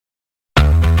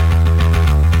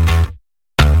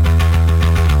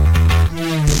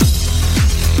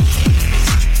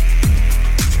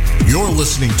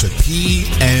listening to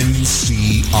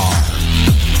PNCR.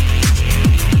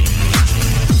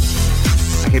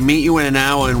 I can meet you in an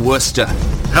hour in Worcester.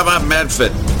 How about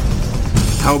Medford?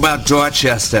 How about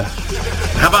Dorchester?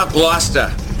 How about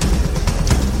Gloucester?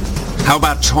 How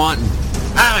about Taunton?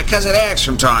 My cousin Eric's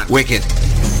from Taunton. Wicked.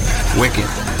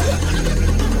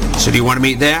 So do you want to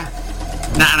meet there?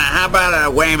 Nah, how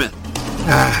about Weymouth?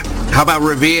 How about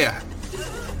Revere?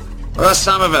 Or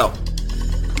Somerville?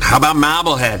 How about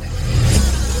Marblehead?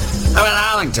 How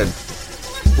about Arlington?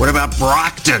 What about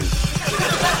Brockton?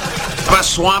 How about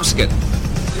Swampscott?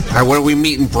 All right, where do we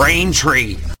meet in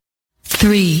Braintree?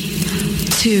 3,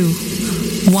 2,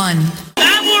 1.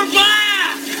 And we're back!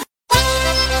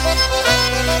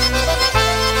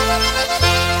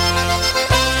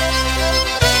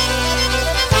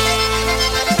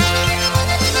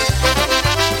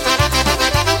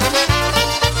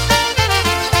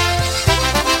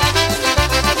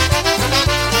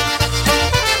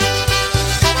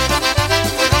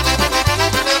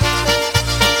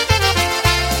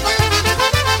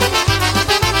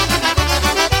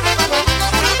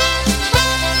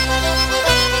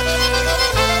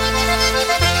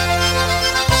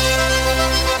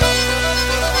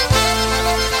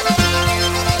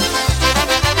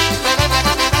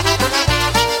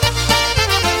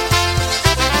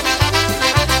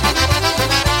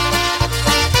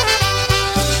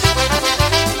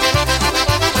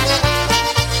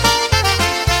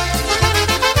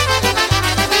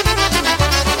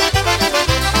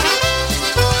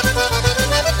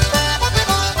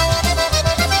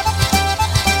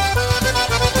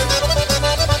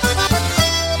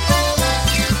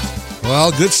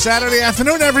 Well, good Saturday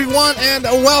afternoon, everyone, and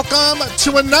welcome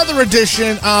to another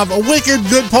edition of Wicked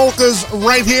Good Polkas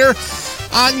right here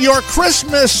on your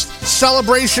Christmas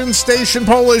celebration station,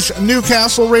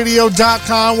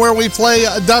 PolishNewcastleRadio.com, where we play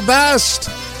the best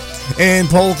in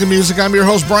polka music. I'm your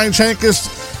host, Brian Chankis,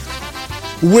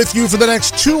 with you for the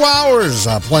next 2 hours,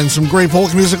 playing some great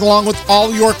polka music along with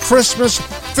all your Christmas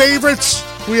favorites.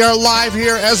 We are live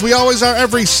here, as we always are,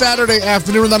 every Saturday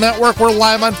afternoon on the network. We're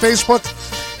live on Facebook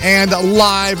and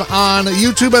live on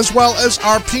YouTube, as well as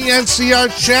our PNCR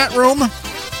chat room.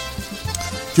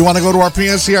 If you want to go to our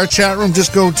PNCR chat room,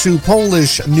 just go to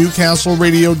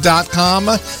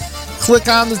PolishNewcastleRadio.com. Click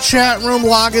on the chat room,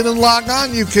 log in and log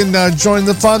on. You can join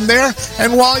the fun there.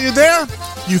 And while you're there,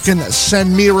 you can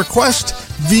send me a request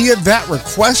via that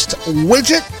request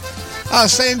widget.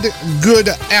 Saying good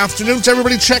afternoon to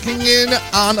everybody checking in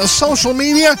on social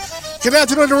media. Good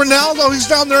afternoon to Ronaldo. He's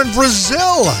down there in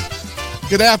Brazil.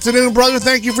 Good afternoon, brother.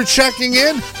 Thank you for checking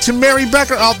in. To Mary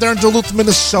Becker out there in Duluth,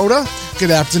 Minnesota. Good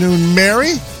afternoon,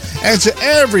 Mary. And to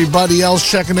everybody else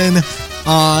checking in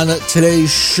on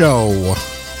today's show.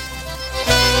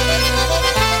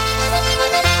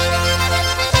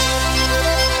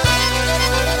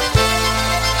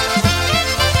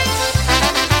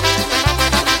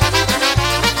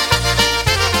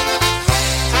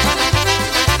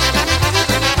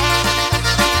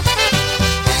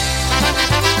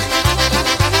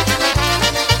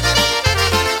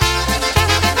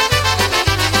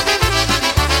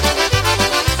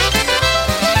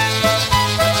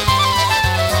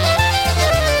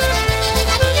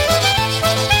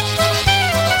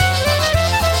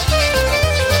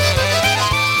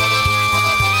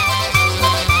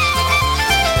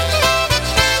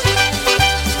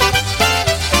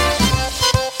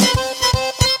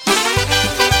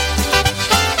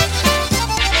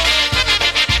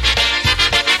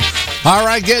 All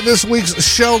right, getting this week's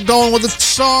show going with a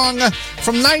song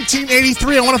from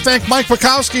 1983. I want to thank Mike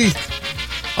Pachowski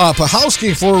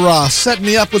for setting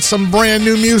me up with some brand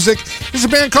new music. There's a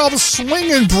band called the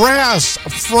Swingin' Brass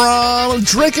from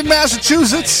Drake,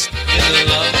 Massachusetts. In the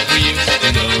love we used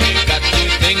to know, we've got to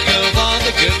think of all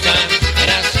the good times and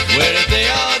ask where did they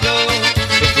all go?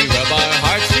 If we rub our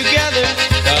hearts together,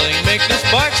 darling, make the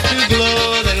sparks to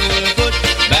glow, then we'll put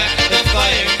back the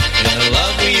fire in the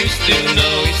love we used to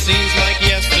know. It seems like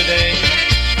yesterday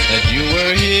that you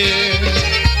were here.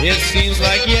 It seems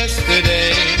like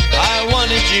yesterday I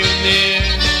wanted you near,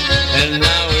 and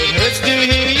now it hurts to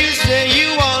hear you say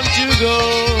you want to go.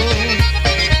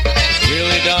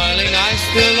 Really, darling, I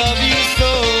still love you so.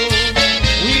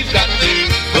 We've got to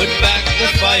put back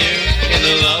the fire in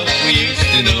the love we used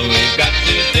to know. We've got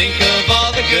to think of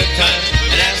all the good times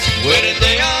and ask where did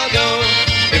they all go?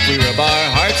 If we rub our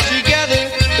hearts together,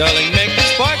 darling, make the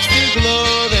sparks to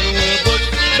glow, then we'll put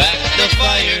back the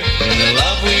fire in the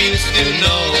love we used to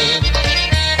know.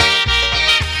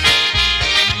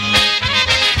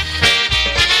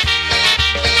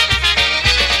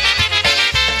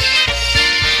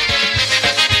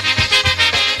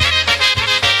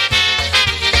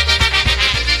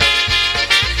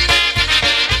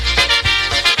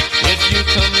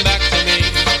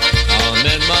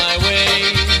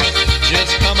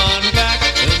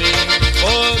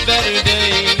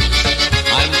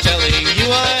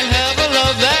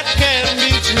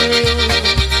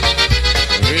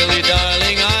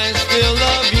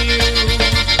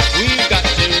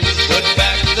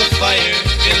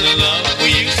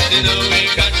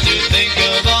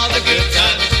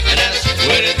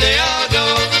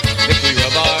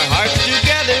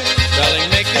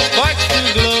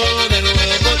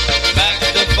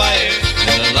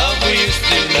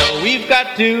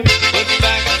 to put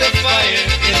back the fire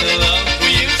in the love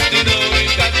we used to know.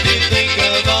 We've got to think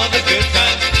of all the good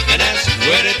times and ask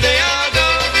where did they all go?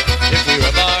 If we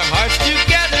rub our hearts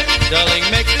together, darling,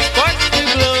 make the sparks to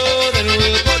glow, then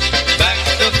we'll put back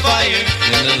the fire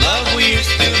in the love we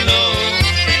used to know.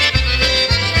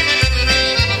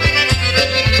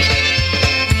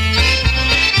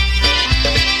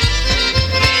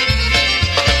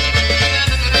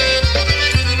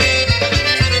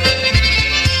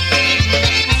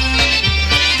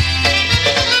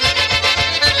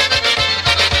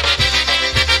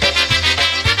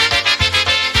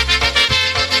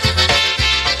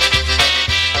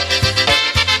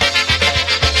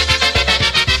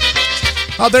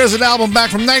 There's an album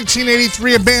back from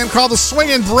 1983, a band called the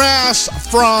Swingin' Brass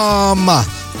from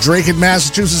Drake,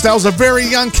 Massachusetts. That was a very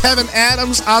young Kevin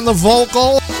Adams on the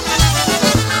vocal.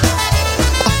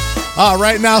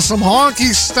 Right now, some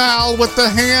honky style with the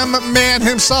ham man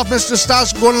himself, Mr.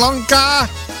 Stas Golonka.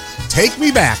 Take me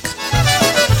back.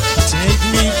 Take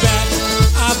me back,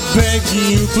 I beg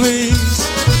you, please.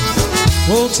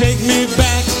 Oh, take me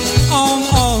back on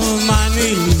all my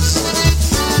knees.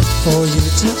 For you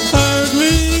to hurt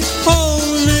me,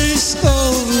 hold me,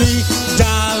 scold me,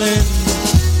 darling,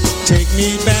 take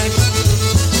me back.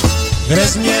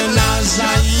 Weź mnie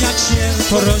nazaj, jak się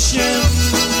proszę.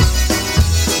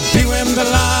 Byłem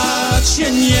dla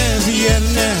ciebie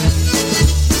niewierny.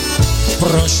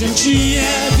 Proszę ciebie,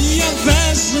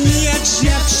 weźmie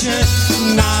cię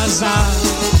nazad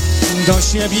do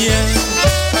siebie.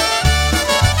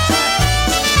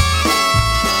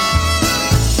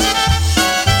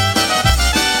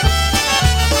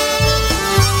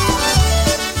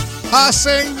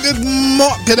 Saying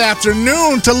good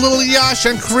afternoon to Little Yash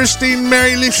and Christine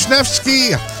Mary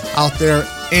Lishnevsky out there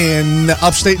in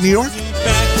upstate New York.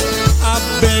 Back, I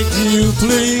beg you,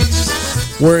 please.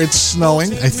 Where it's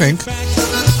snowing, I think.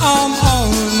 On all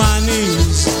my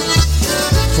knees.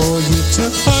 For you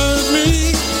to hurt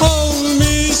me, hold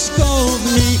me, scold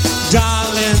me,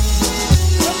 darling,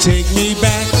 take me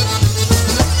back.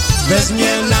 Weź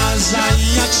mnie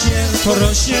nazaj, jak się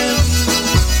proszę.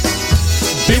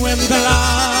 Byłem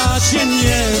dla ciebie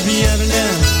niewierny.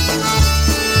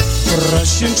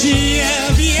 Proszę ciebie,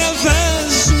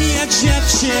 weźmie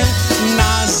cię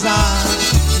nazad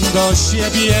do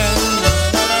siebie.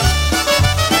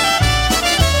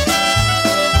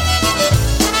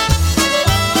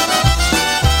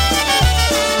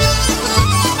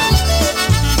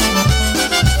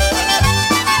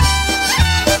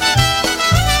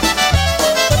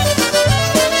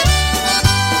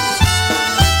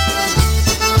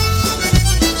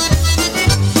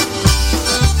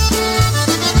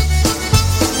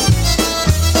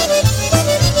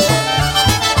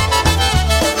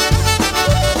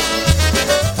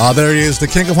 There he is, the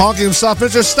king of honky himself,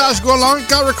 Mr. Stas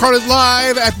Golonka, recorded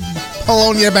live at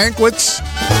Polonia Banquets.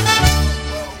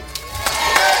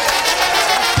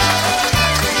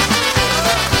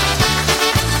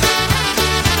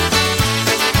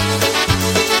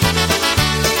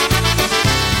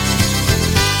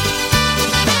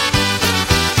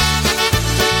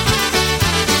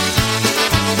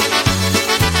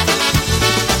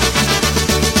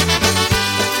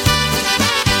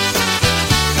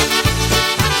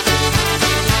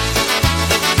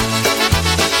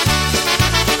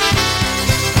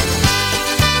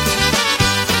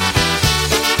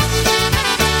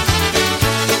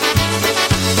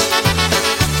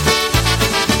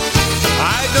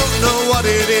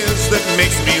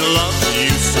 Makes me love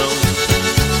you so.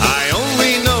 I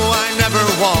only know I never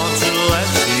want to let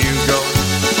you go.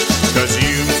 'Cause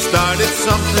you started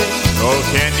something, oh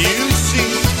can you see?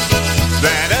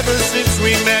 That ever since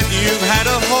we met you've had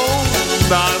a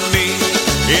hold on me.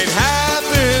 It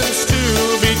happens to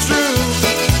be true.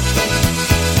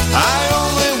 I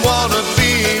only wanna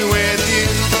be with you.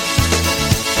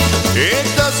 It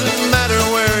doesn't matter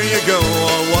where you go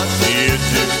or what you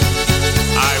do.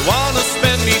 I wanna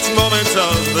spend each moment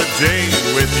of the day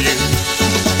with you.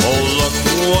 Oh, look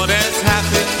what has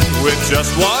happened with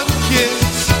just one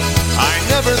kiss. I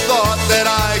never thought that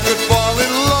I could fall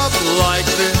in love like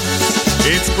this.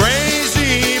 It's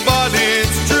crazy, but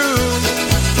it's true.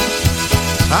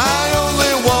 I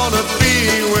only wanna be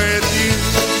with you.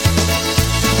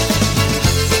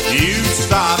 You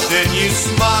stopped and you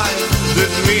smiled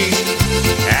at me,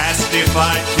 asked if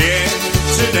I cared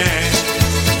today.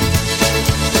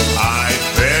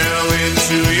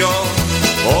 To your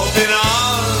open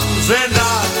arms and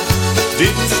I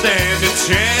didn't stand a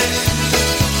chance.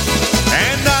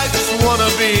 And I just wanna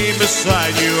be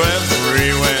beside you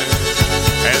everywhere.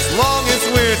 As long as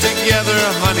we're together,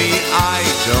 honey, I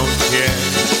don't care.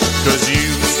 'Cause you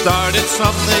started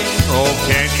something, oh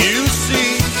can't you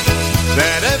see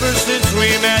that ever since we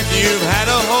met you've had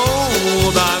a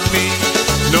hold on me.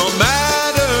 No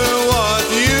matter what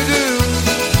you do,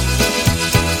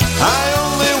 I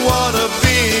only wanna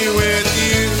be with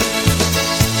you.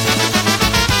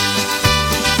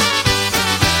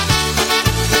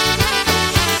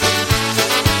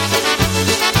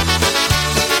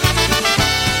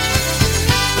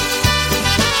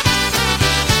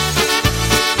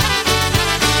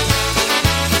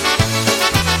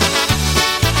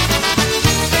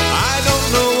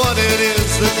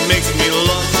 Makes me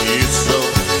love you so.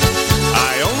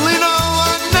 I only know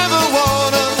I never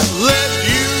wanna let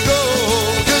you go.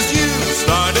 'Cause you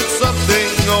started something,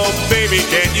 oh baby,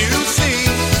 can you see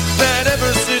that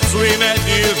ever since we met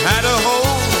you've had a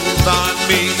hold on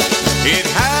me. It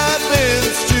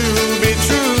happens to be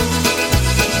true,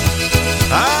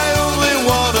 I only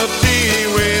wanna be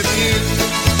with you.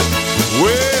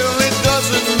 Well, it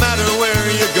doesn't matter where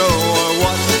you go or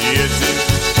what you do,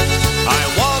 I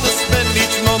wanna spend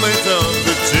each moment of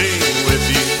the day with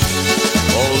you.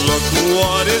 Oh, look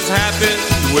what has happened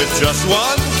with just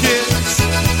one kiss.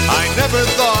 I never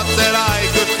thought that I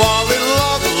could fall in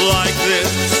love like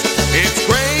this. It's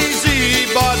crazy,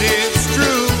 but it's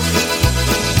true.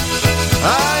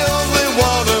 I only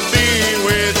wanna be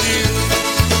with you.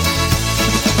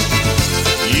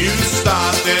 You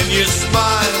stopped and you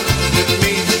smiled at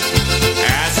me,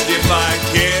 asked if I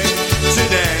cared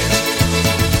today.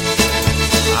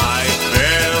 I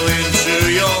fell into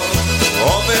your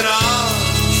open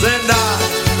arms and I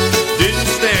didn't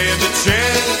stand a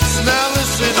chance. Now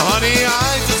listen, honey,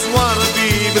 I just wanna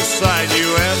be beside you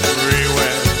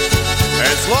everywhere.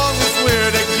 As long as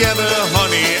we're together,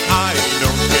 honey, I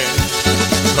don't care.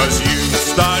 'Cause you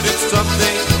started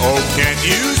something, oh can't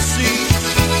you see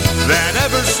that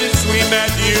ever since we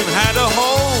met you've had a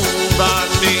hold on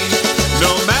me.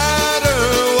 No matter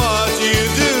what you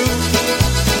do,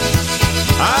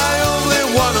 I only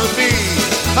wanna be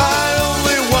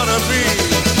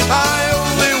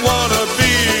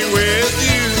with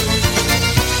you.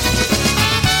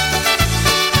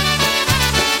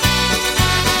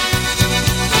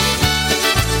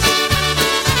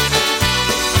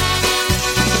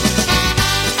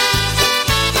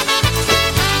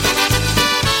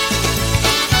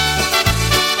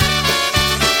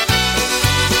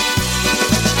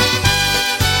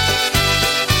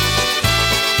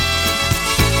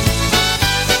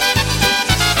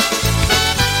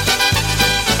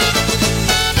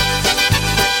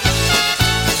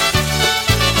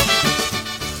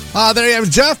 There you have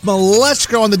Jeff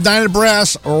Malesko on the Diner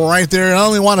Brass right there. I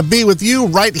only want to be with you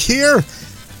right here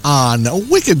on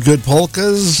Wicked Good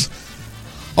Polkas.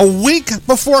 A week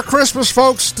before Christmas,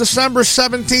 folks, December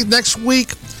 17th, next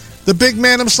week. The big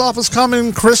man himself is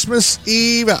coming, Christmas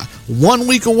Eve. 1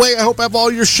 week away. I hope I have all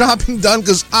your shopping done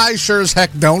because I sure as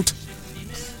heck don't.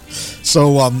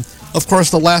 So, of course,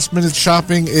 the last-minute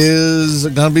shopping is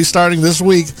going to be starting this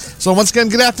week. So, once again,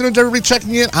 good afternoon to everybody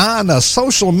checking in on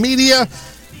social media.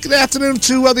 Good afternoon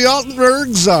to the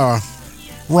Altenbergs,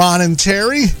 Ron and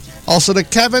Terry. Also to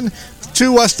Kevin,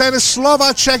 to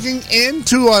Stanislava checking in.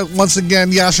 To, once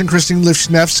again, Yash and Christine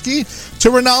Lifshnevsky.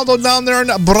 To Ronaldo down there in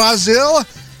Brazil.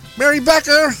 Mary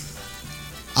Becker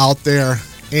out there.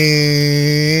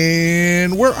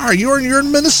 And where are you? You're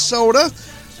in Minnesota.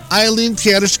 Eileen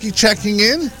Kierski checking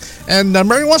in. And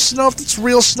Mary wants to know if it's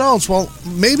real snow. Well,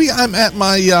 maybe I'm at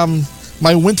my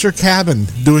my winter cabin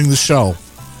doing the show.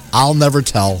 I'll never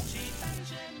tell.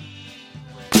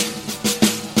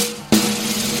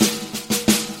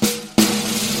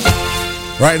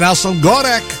 Right now, some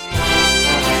Gorek.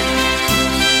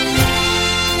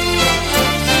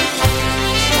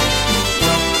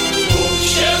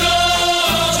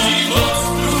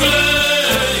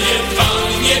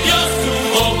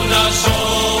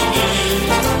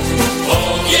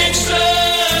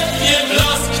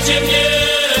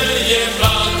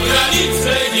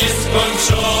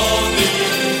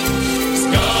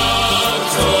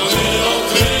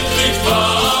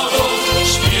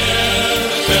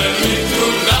 Śmiertelny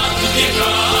król nad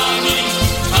wiekami.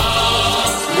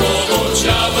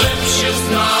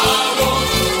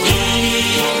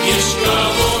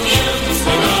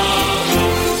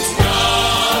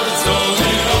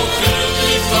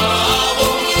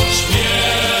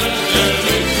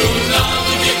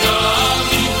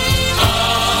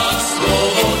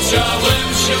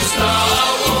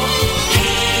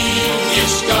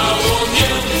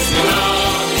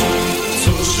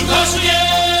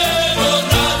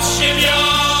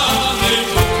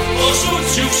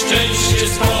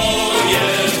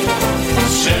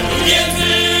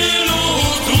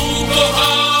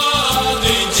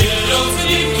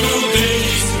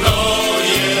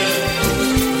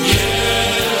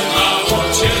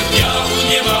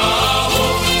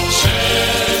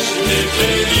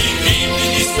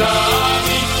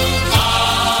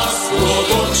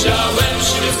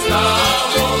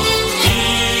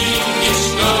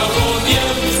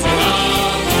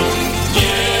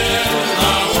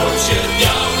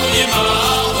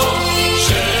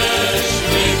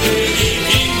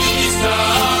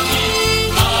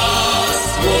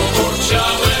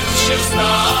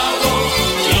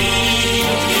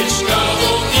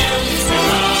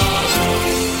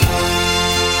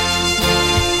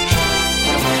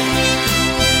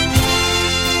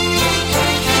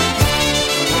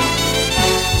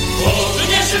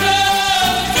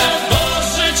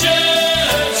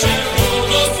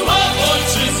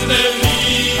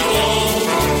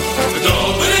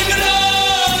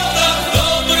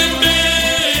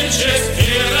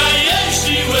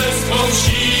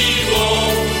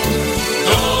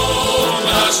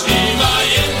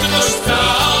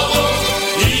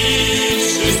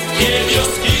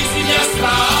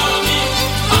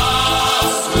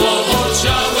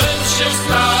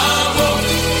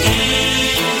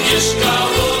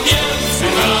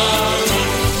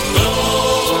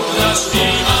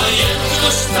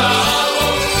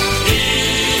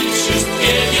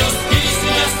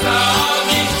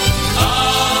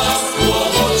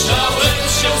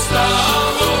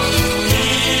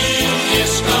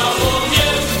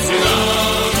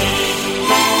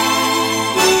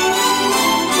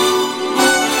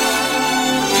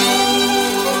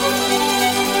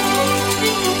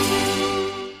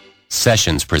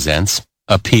 Sessions presents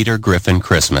A Peter Griffin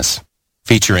Christmas,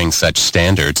 featuring such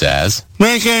standards as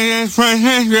everybody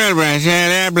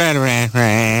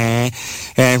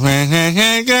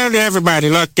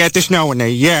look at the snow in the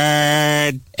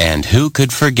yard. And who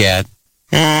could forget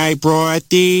I brought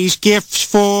these gifts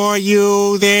for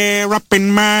you, they're up in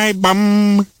my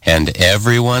bum. And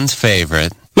everyone's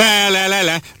favorite La la la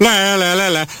la, la la la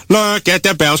la, look at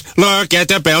the bells, look at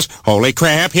the bells. Holy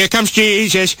crap, here comes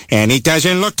Jesus, and he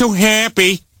doesn't look too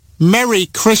happy. Merry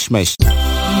Christmas.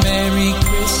 Merry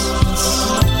Christmas,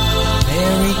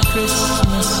 Merry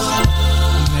Christmas,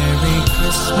 Merry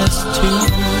Christmas to you.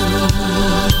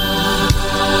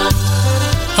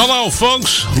 Hello,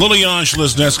 folks. Lilian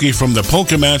Lesneski from the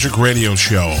Polka Magic Radio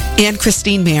Show. And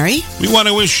Christine Mary. We want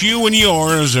to wish you and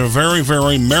yours a very,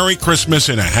 very Merry Christmas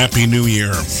and a Happy New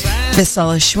Year.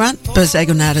 Wesołe świąt,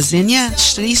 Bożego Narodzenia,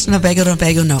 Szczęść Nowego Roku.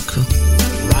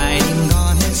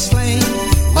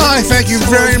 I thank you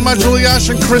very much, Lilian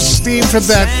and Christine, for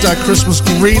that Christmas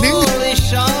greeting.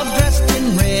 Dressed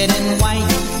in red and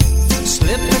white,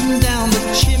 slipping down the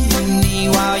chimney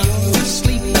while you're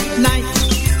asleep at night.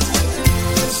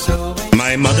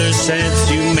 My mother says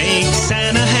you make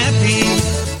Santa happy.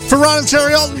 For Ron and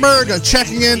Terry Altenberg,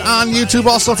 checking in on YouTube.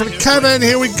 Also for Kevin,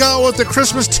 here we go with the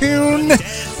Christmas tune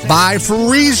by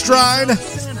Freeze Dried.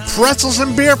 Pretzels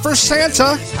and beer for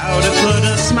Santa. How to put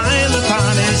a smile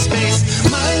upon his face.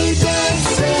 My dad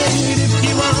said if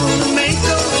you want to make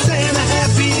old Santa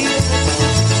happy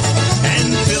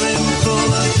and fill him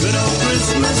full of good old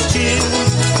Christmas cheer,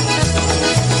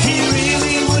 he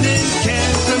really wouldn't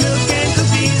care for milk and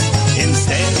cookies.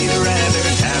 Instead, he'd rather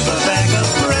have a bag of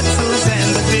pretzels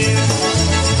and a beer.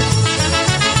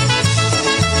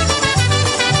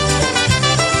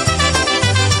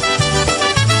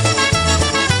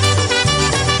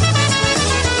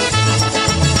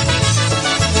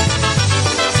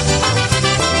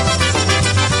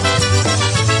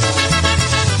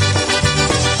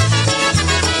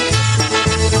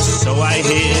 So I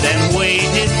hid and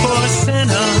waited for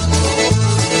Santa.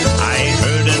 I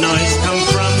heard a noise come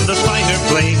from the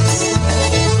fireplace.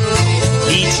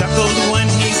 He chuckled when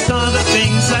he saw the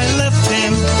things I left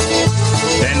him.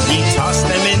 Then he tossed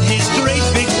them in his great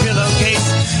big pillowcase.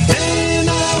 Then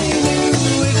I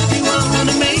knew if you want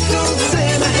to make old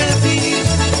Santa happy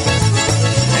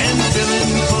and fill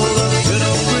him full of good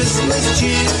old Christmas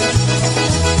cheer,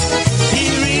 he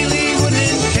really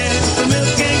wouldn't care for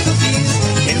milk and cookies.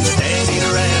 Instead, he'd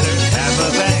rather have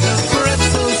a bag of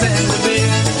pretzels and a beer.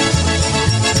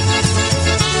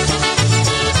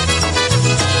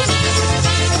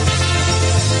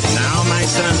 Now my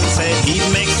son said he'd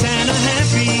make Santa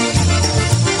happy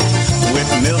with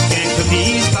milk and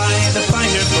cookies by the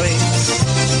fireplace.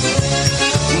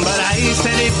 But I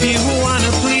said if you want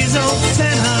to please old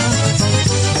Santa,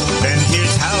 then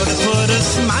here's how to put a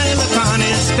smile upon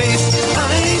his face.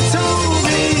 I told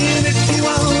him if you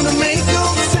want to make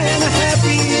old Santa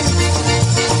happy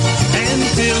and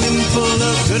fill him full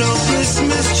of good old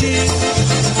Christmas cheer,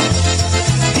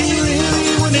 he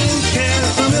really wouldn't care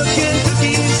for milk and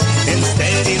cookies.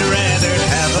 Instead, he'd rather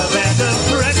have a bag of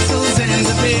pretzels and a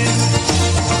beer.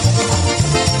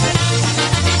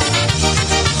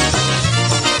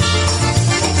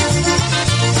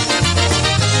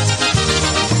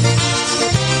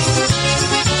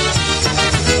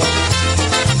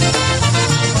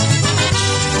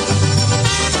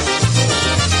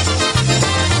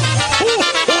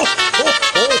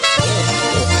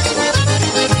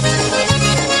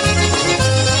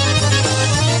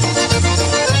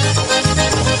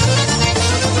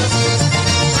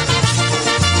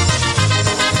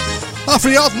 For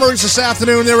the Altenbergs this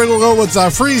afternoon, there we will go with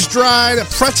freeze-dried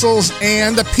pretzels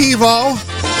and a pivo.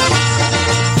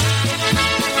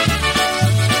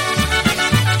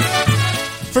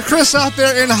 For Chris out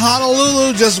there in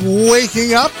Honolulu, just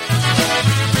waking up.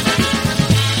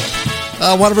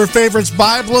 One of her favorites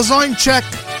by Blazończyk.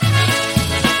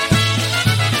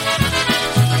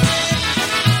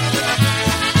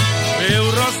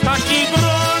 Był roz taki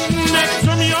gronek,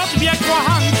 co mi odwie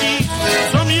kochanki,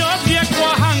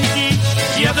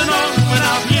 jedną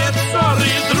na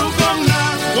wieczory, drugą na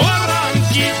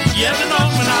poranki, jedną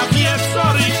na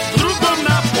wieczory, drugą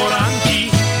na poranki.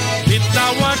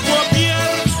 Pytała go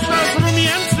pierwsza z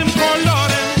rumieńcym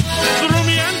kolorem,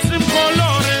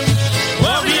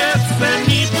 powiedzcie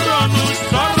mi, Bronuś,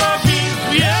 co robi z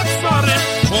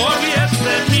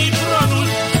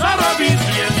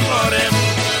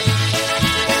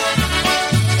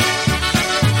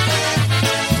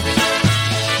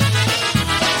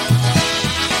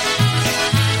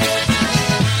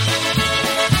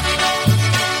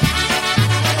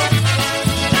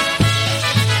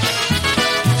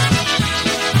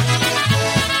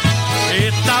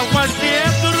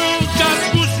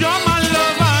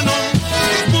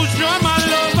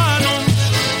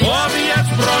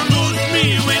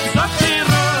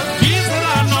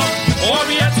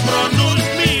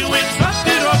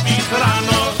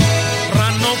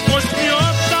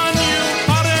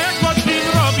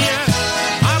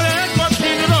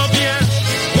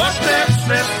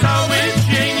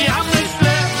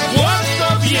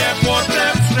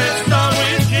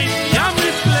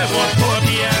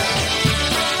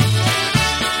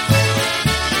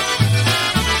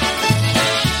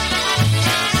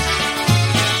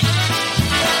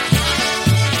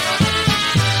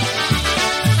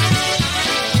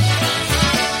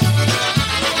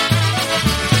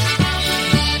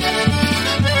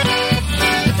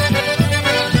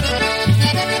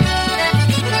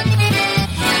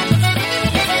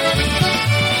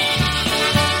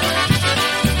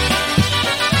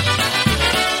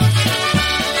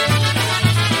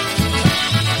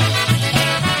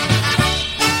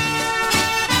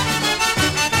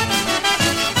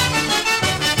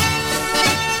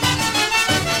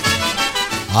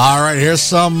All right, here's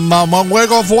some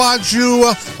Małego Władzu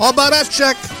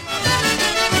Obereczek.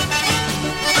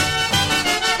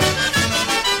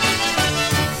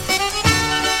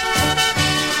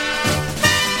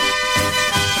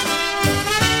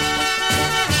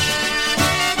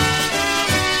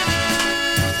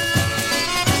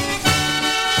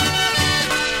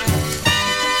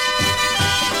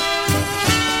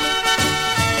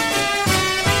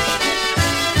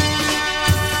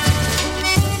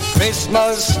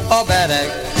 Christmas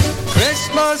oberek,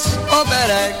 Christmas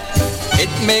oberek, it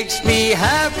makes me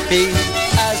happy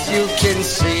as you can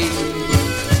see.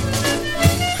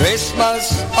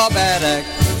 Christmas oberek,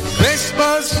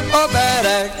 Christmas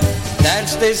oberek,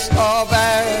 dance this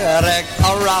oberek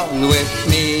around with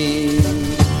me.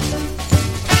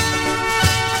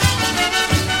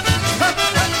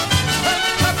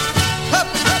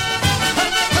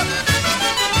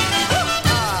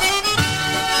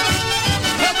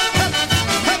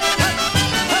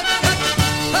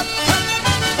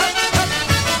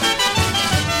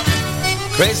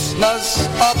 Christmas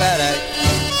oberek,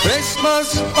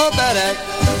 Christmas oberek,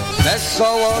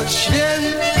 wesoło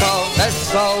święto,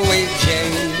 wesoły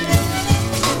dzień.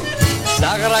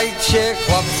 Zagrajcie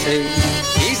chłopcy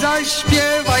i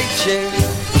zaśpiewajcie,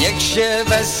 niech się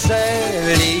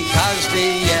weseli każdy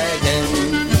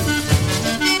jeden.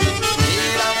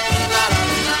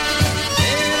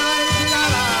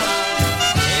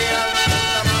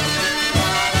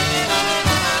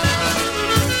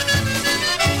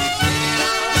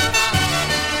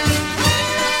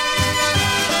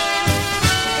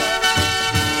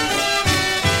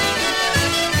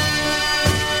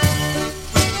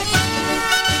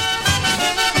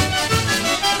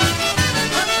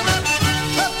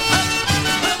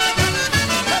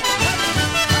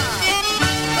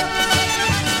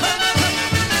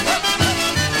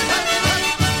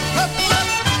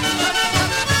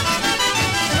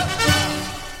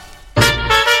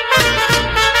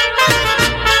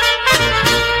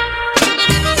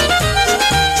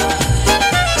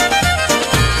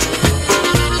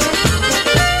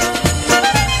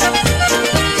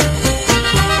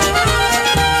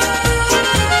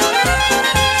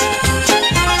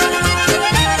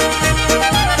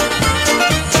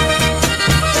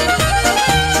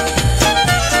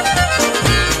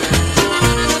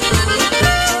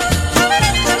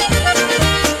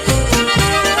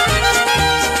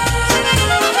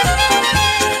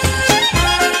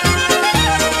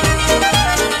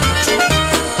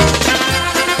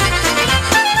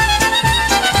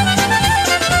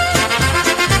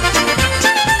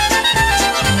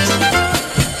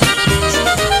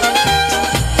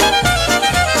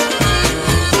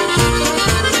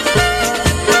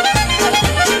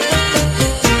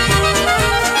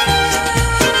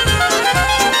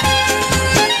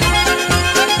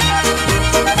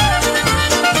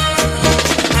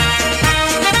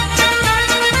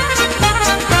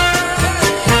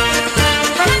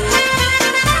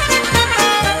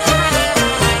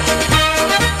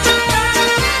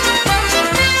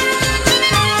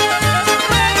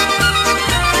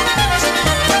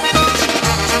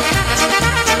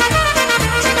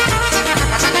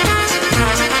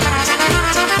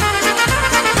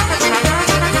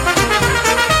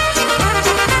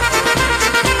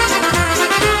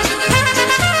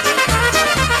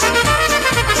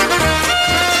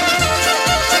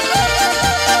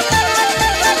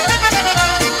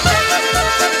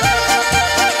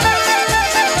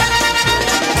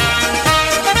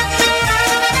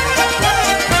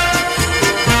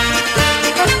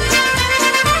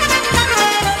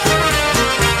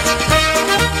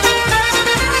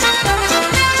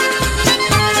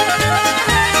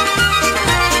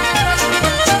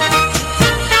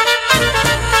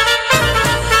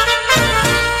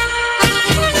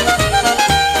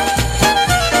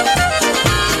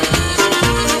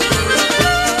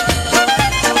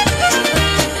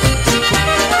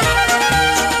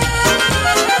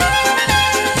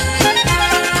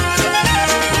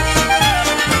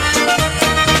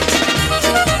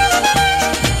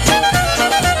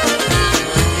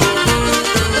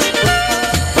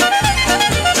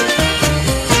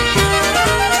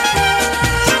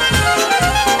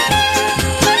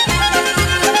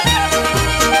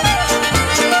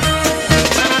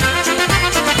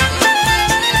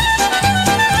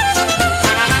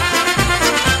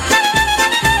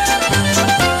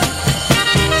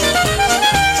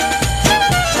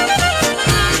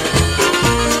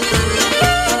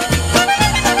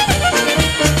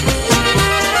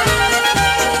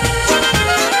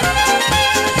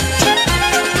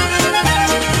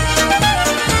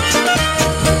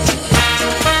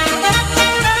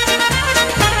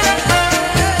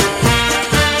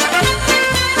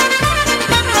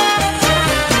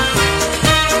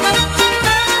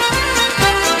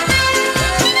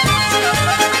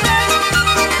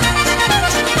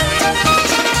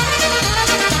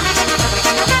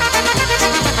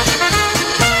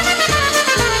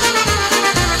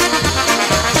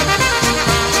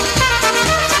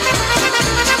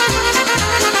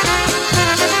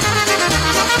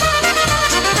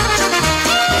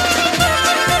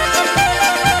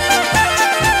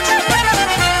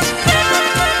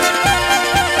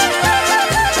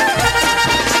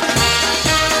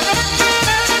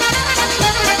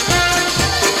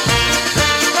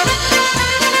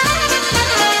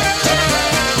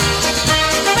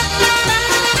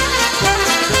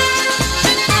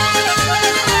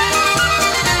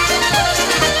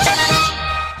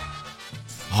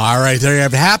 All right, there you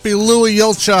have Happy Louie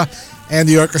Yulcha and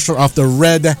the orchestra off the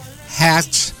Red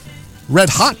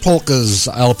Hot Polkas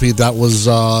LP. That was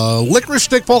Licorice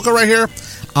Stick Polka right here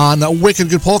on Wicked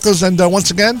Good Polkas. And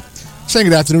once again, saying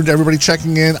good afternoon to everybody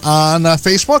checking in on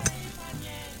Facebook.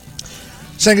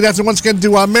 Saying good afternoon once again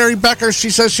to Mary Becker. She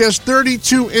says she has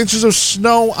 32 inches of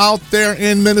snow out there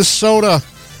in Minnesota.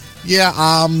 Yeah,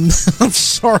 I'm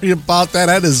sorry about that.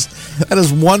 That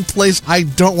is one place I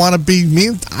don't want to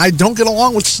be. I don't get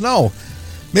along with snow.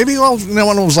 Maybe when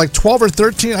I was like 12 or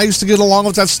 13, I used to get along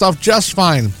with that stuff just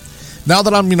fine. Now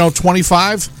that I'm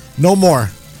 25, no more.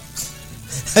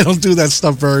 I don't do that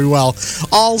stuff very well.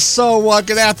 Also,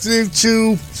 good afternoon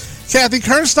to Kathy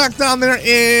Kernstock down there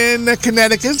in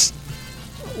Connecticut.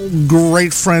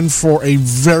 Great friend for a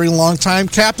very long time.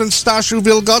 Captain Stashu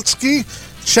Vilgotsky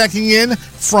checking in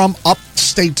from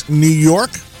upstate New York.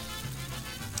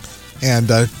 And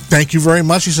thank you very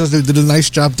much. He says they did a nice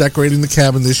job decorating the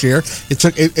cabin this year. It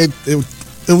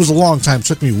was a long time. It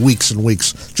took me weeks and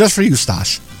weeks just for you,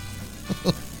 Stash.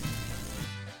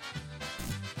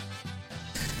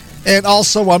 And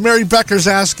also, Mary Becker's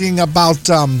asking about,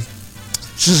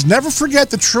 she says, never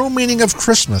forget the true meaning of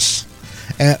Christmas.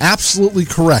 And absolutely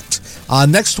correct.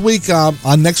 Next week,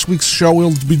 on next week's show,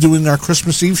 we'll be doing our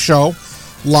Christmas Eve show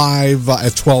live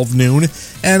at 12 noon.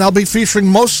 And I'll be featuring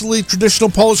mostly traditional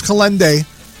Polish kalende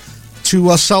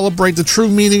to celebrate the true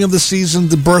meaning of the season,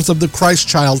 the birth of the Christ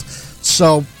child.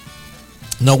 So,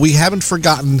 no, we haven't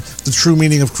forgotten the true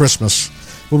meaning of Christmas.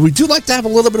 But we do like to have a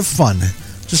little bit of fun.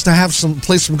 Just to have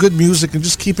play some good music and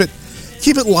just keep it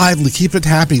lively, keep it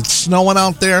happy. It's snowing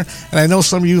out there, and I know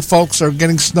some of you folks are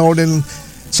getting snowed in.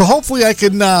 So hopefully I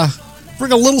can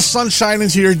bring a little sunshine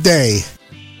into your day.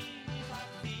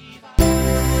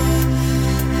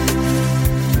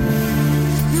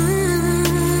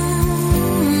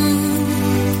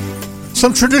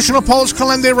 Some traditional Polish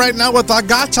kalende right now with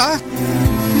Agata.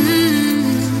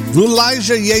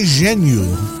 Lulajże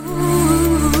Jesieniu.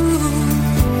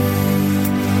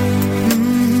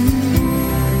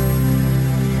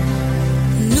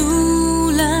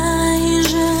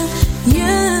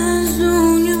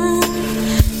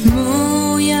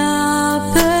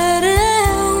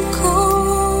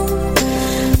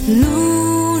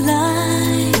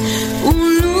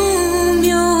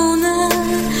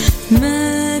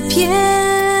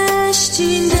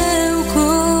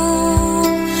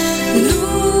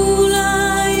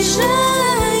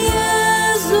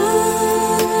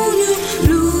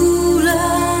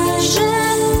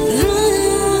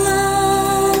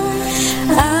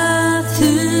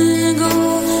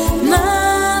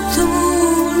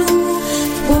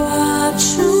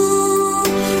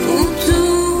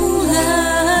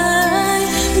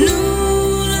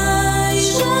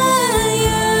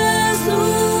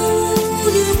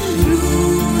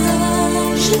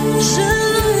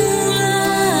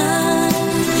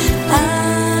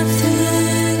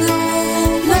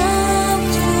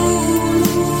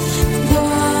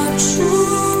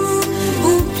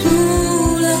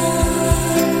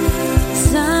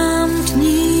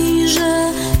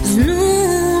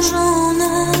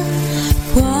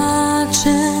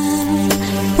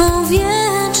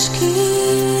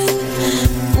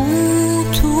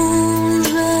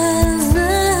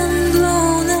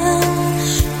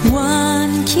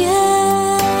 Yeah.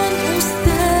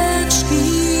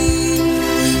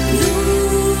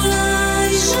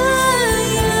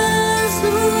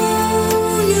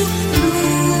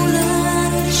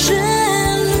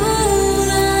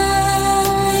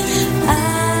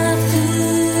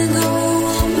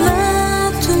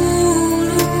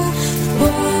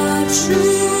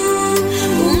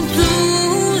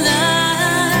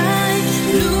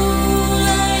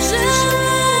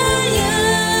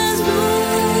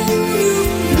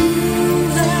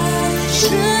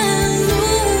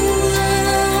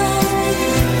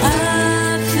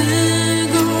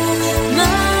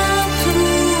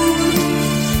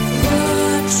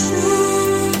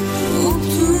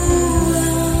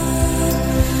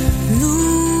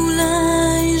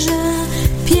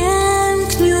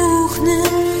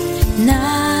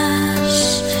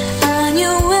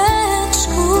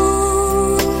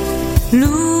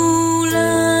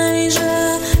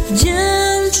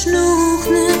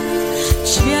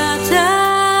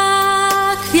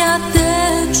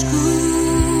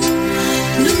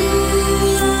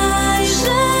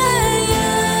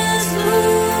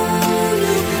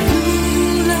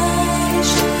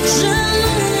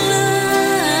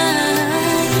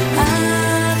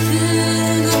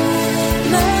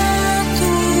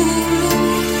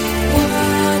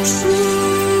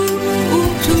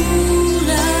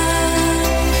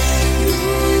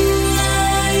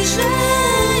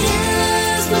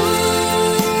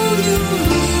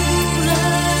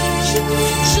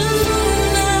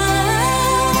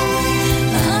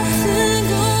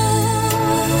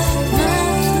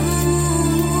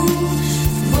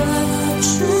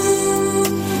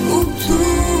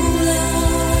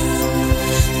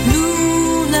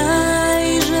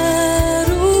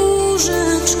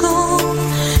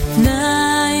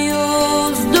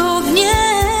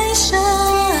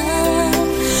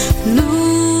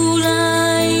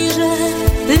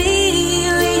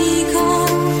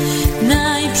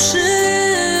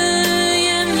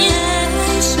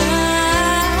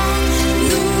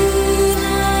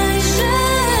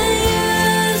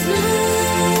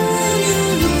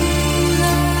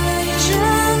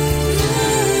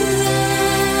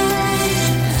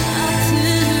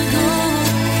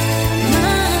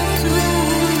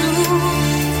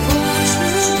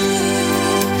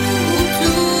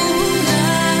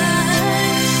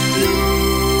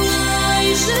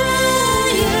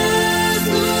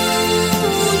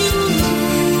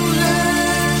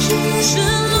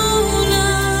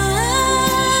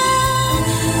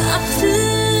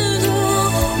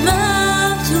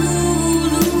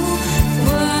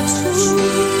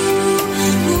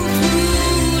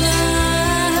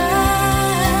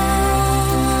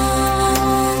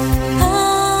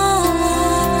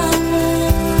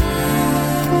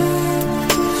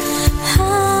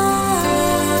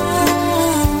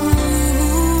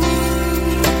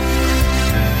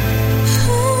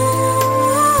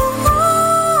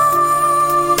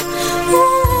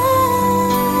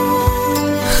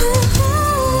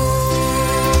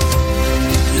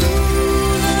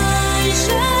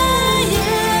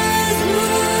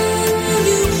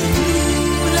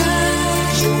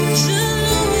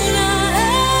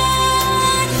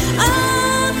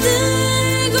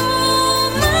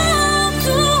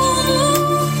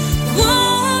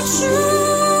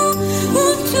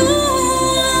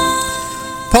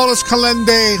 Polkas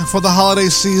Kalende for the holiday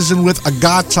season with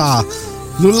Agata.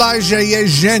 Lulaja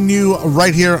Yezhenu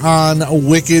right here on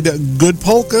Wicked Good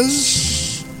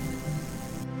Polkas.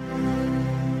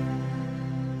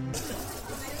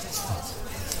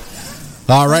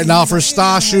 All right, now for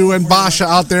Stashu and Basha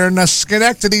out there in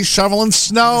Schenectady shoveling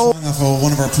snow. Off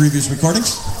one of our previous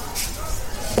recordings.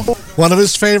 One of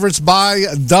his favorites by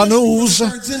Danuz.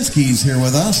 Dardzinski's here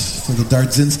with us for the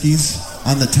Dardzinski's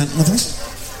on the tent with us.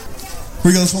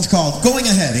 Here we go. This one's called Going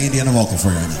Ahead. Andy on a vocal for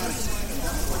you right now.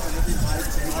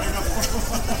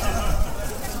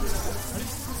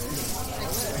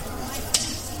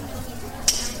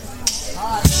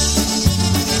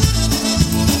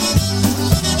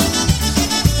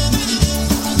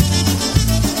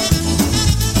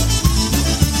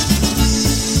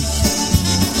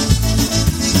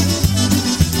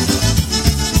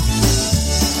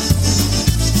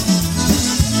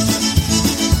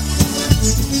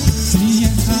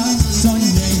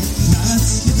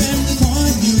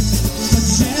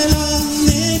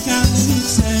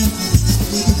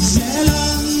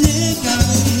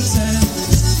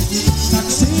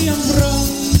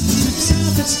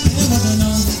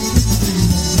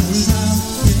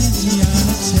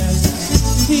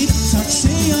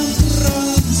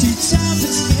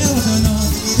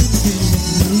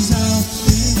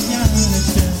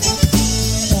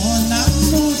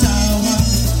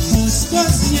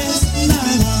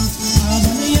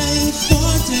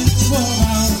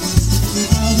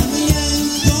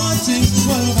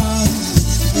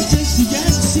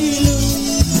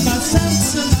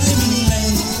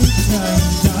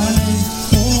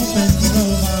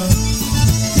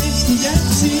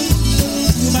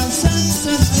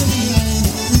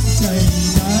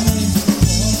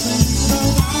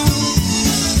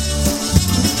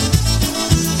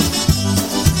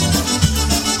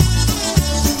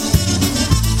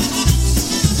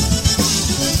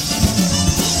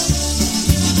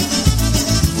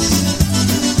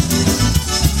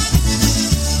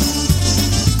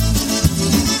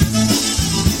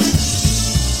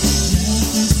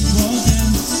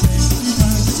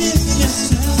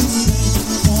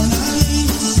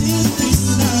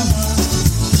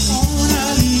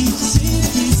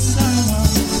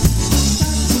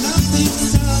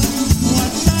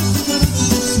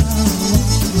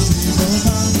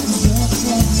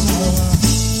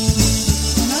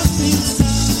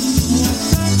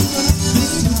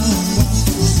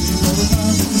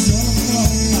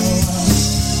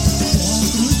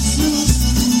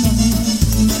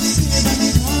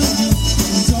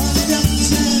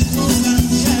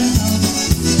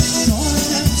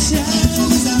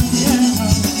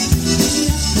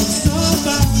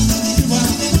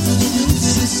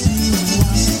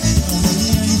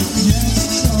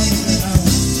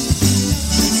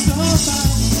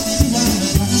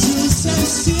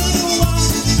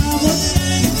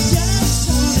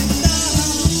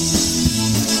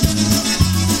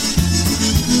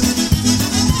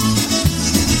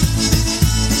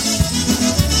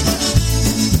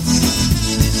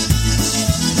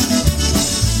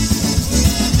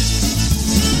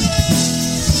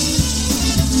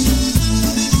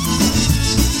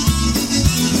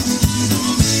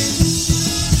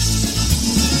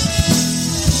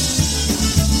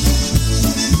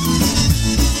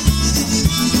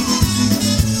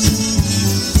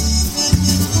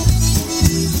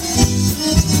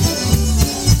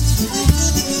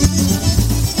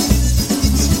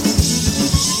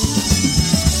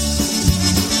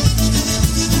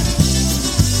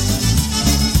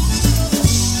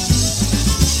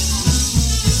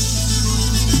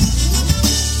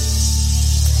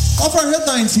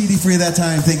 CD for you that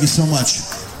time. Thank you so much.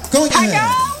 Going ahead.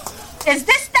 Hello? Is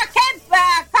this the Cape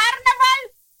Carnival?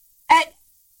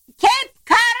 Cape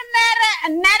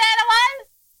Carnival?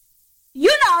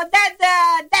 You know, that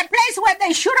place where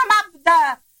they shoot them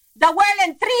up the world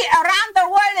around the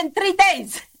world in 3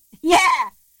 days.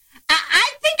 Yeah. I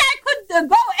think I could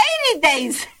go 80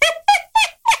 days.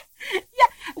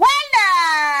 Yeah. Well,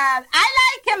 I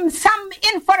like some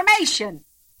information.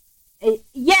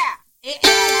 Yeah.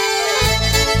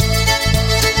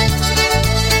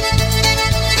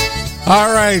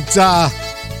 All right,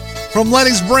 from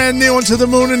Lenny's brand new Into the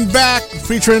Moon and Back,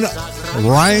 featuring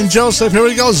Ryan Joseph. Here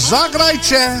we go,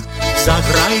 Zagrajcie.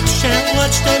 Zagrajcie,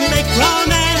 watch them make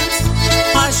romance.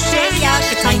 Patrzcie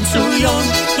jak tańcują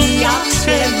i jak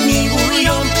się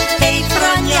miłują. Hej,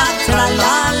 Frania, tra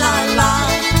la la la.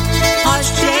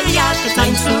 Patrzcie jak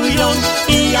tańcują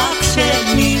i jak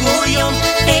się miłują.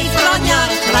 Hej, Frania,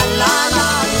 tra la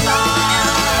la la.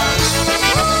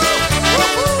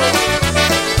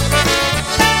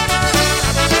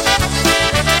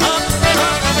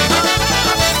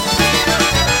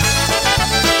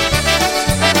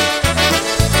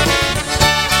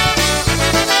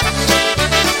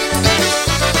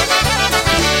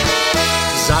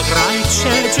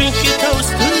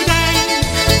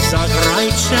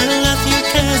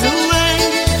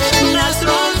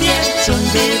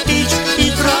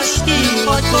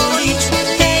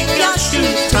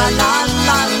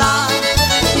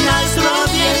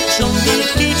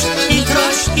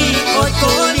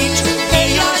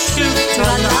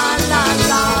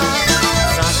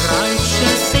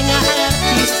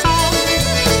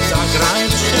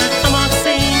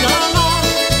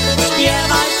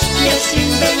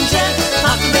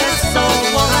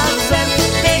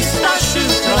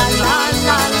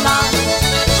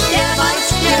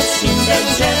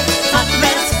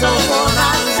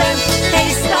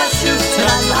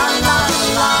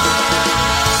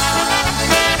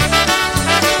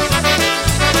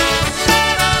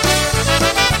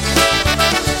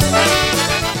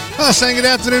 Saying good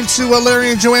afternoon to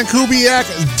Larry and Joanne Kubiak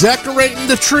decorating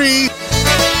the tree.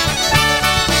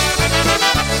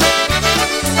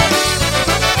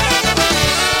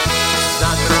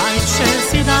 Zagrajcie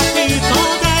si na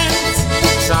pierdolec,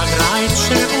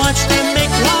 zagrajcie, watch them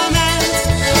make romance.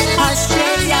 Patrzcie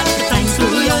jak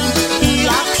tańcują i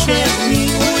jak się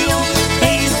miłują.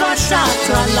 Hej, Zosia,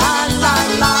 tra la la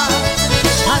la.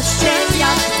 Patrzcie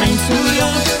jak tańcują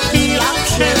i jak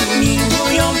się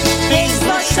miłują. Hej,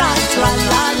 Zosia, tra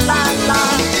la la la.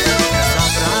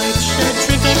 Zagrajcie,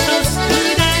 trick to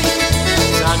speeding.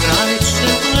 Zagrajcie,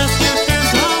 lift your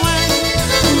hands away.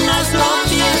 Na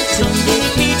zdrowie ciągnie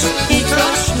pić i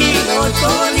troszki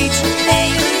odpolić.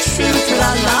 Ej, Rysiu,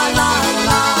 tra la la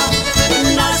la.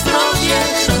 Na zdrowie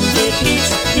ciągnie pić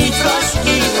i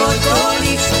troszki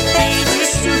odpolić. Ej,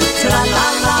 Rysiu, tra la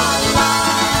la la.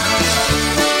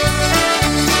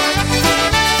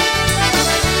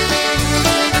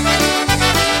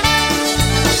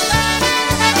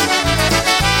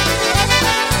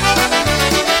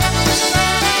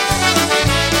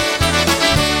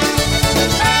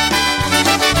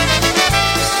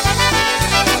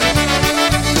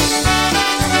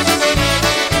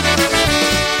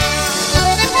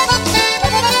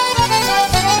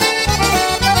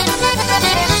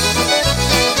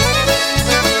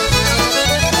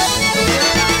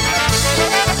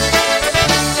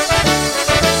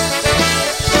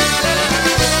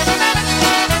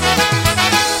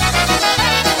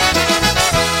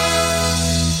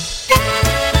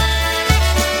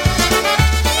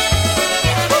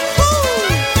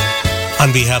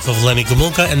 On behalf of Lenny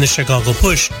Gomulka and the Chicago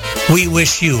Push, we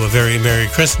wish you a very Merry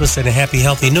Christmas and a Happy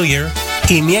Healthy New Year.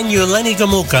 W imieniu Lenny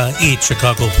Gomulka i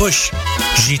Chicago Push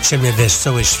życzymy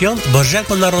wesołych świąt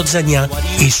Bożego Narodzenia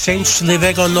i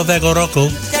szczęśliwego Nowego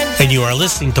Roku. And you are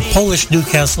listening to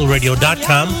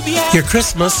PolishNewcastleRadio.com, your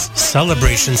Christmas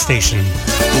celebration station.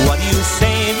 What do you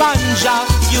say, Banja?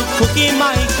 You cookie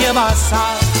my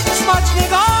kielbasa.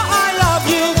 Smacznego, I love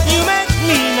you. You make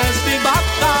me nasty baka.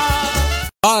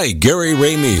 Hi, Gary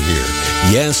Ramey here.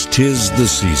 Yes, 'tis the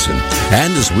season.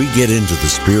 And as we get into the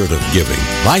spirit of giving,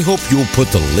 I hope you'll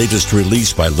put the latest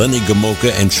release by Lenny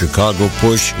Gomulka and Chicago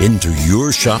Push into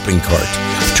your shopping cart.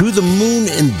 To the Moon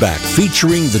and Back,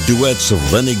 featuring the duets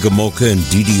of Lenny Gomulka and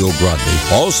Didi O'Grodny,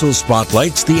 also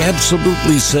spotlights the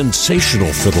absolutely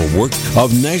sensational fiddle work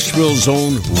of Nashville's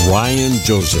own Ryan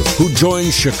Joseph, who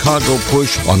joins Chicago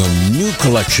Push on a new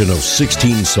collection of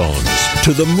 16 songs.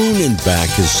 To the Moon and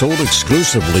Back is sold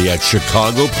exclusively at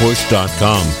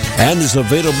ChicagoPush.com and is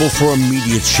available for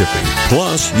immediate shipping.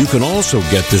 Plus, you can also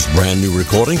get this brand new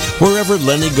recording wherever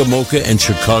Lenny Gomulka and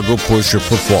Chicago Push are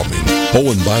performing.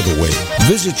 Oh, and by the way,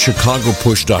 visit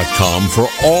ChicagoPush.com for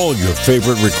all your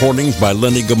favorite recordings by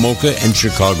Lenny Gomulka and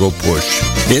Chicago Push.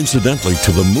 Incidentally,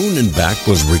 To the Moon and Back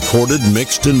was recorded,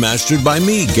 mixed, and mastered by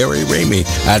me, Gary Ramey,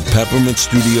 at Peppermint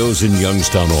Studios in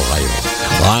Youngstown, Ohio.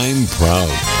 I'm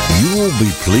proud. You will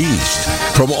be pleased.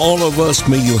 From all of us,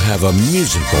 may you have a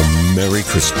musical Merry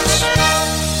Christmas.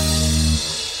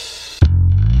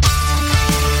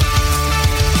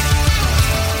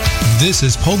 This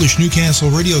is Polish Newcastle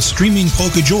Radio streaming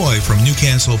Polka Joy from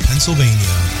Newcastle,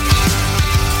 Pennsylvania.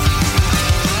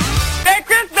 Merry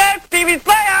Christmas, TV's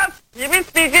Playhouse. TV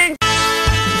speaking.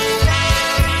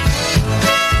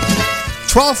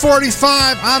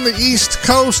 12:45 on the East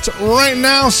Coast. Right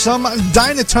now, some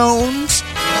Dynatones.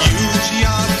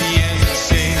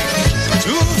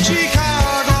 Tu w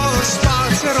Chicago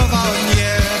spacerował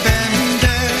nie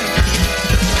będę.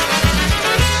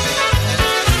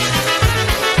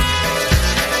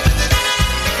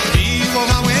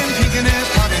 Miłowałem piękne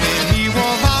panny,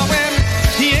 miłowałem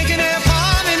piękne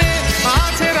panny,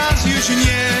 a teraz już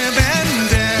nie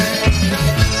będę.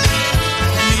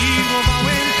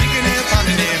 Miłowałem piękne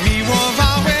panny,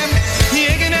 miłowałem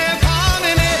piękne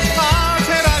panny, a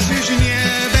teraz już nie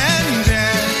będę.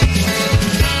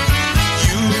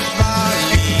 Już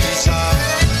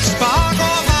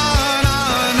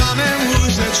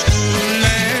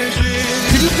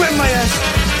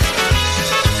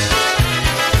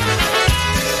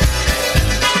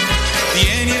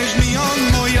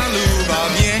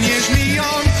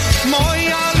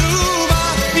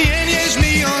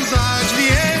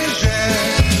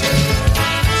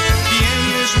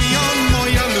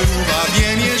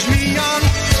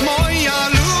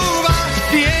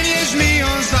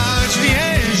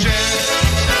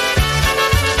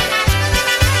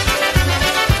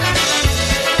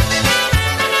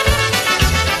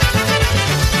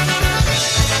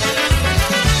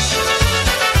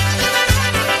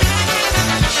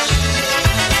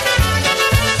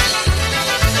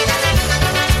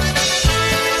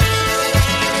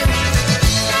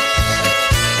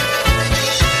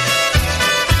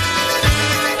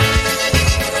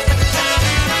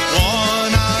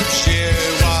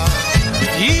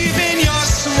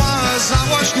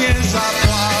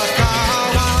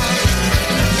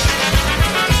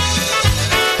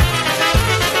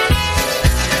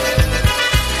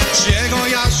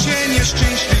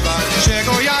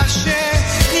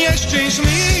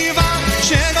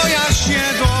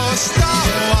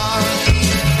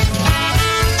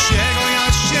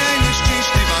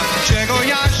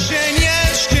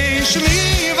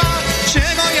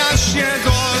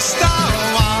Chicago.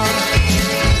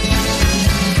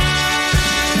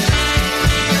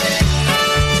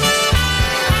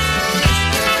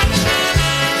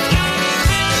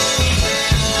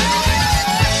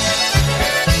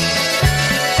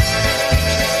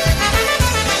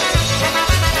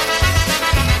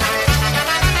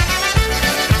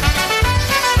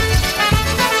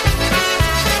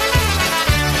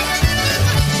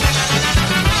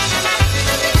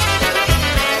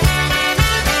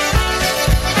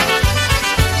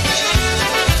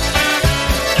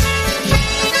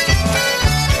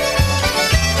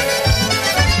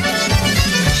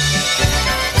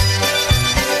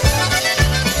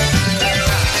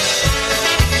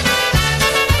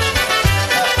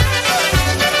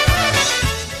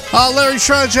 Larry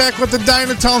Trajak with the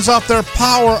Dynatones off their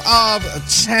Power of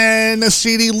 10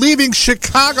 CD, leaving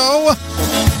Chicago.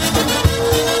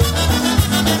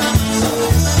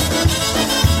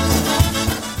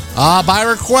 By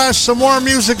request, some more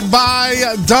music by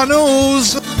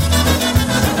Danuz.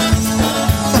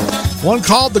 One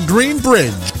called The Green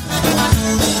Bridge.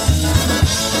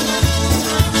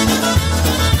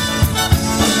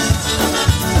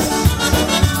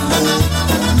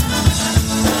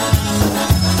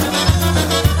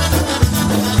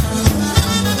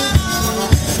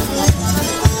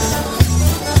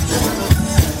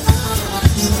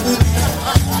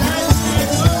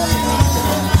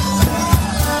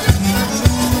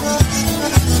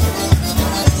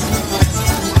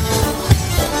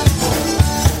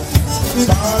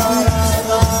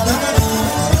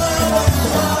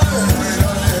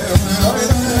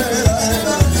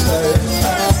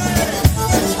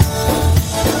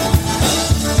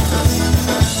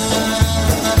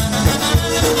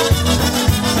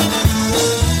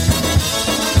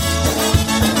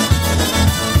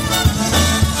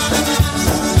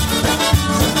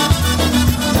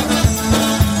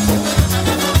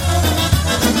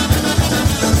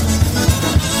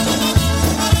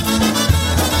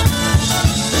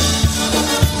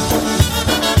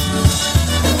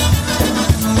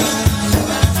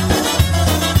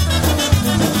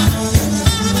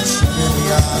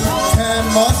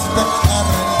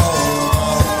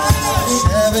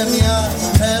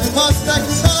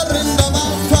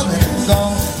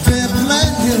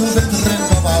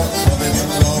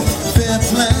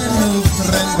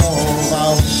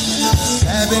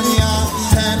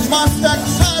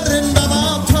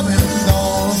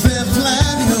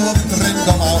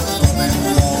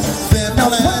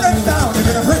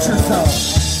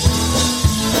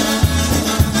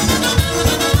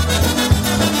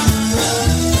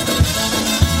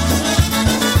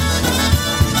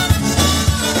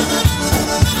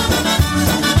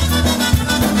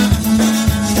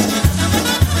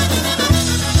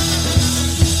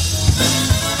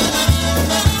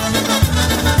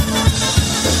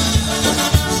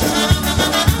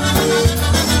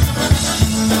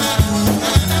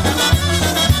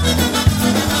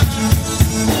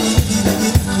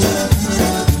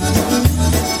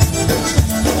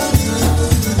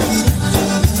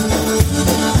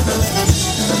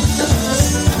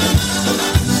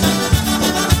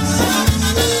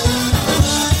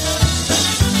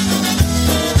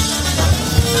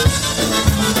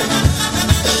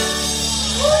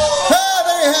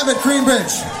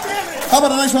 How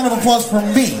about a nice round of applause for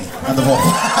me on the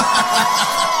vocal?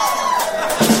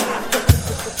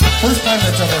 First time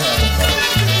that's ever happened.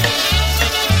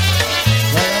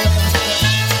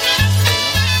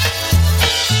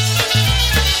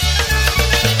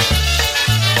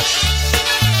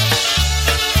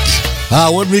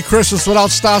 Wouldn't be Christmas without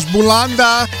Stas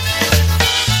Bulanda.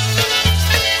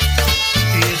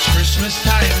 It's Christmas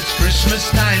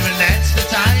time, and that's the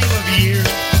time of year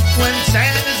when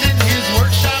Santa's in his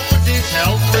workshop with his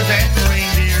helpers and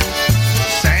reindeer.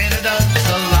 Santa does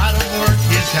a lot of work,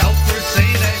 his helpers say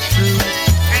that's true.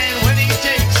 And when he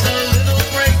takes a little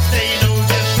break, they know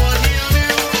just what he'll do.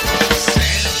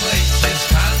 Santa plays his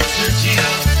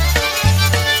concertina,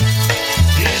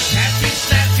 his happy,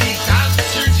 snappy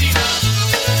concertina.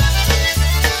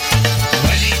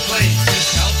 When he plays, his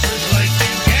helpers like to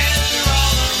gather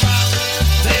all around.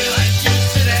 They like to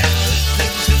sit and listen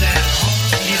to that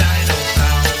honky dino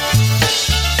sound.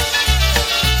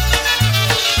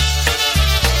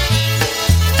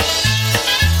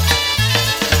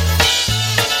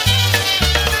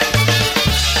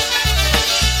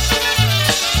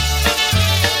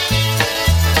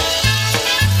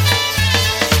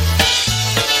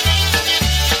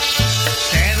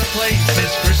 Santa plays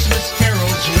his Christmas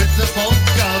carols with the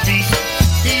polka beat.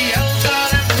 He yells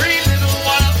out every little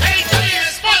while, "Hey, do you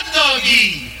spot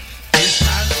doggy?" His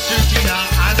concertina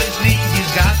on his knee,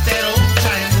 he's got that old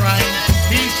time grind.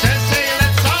 He says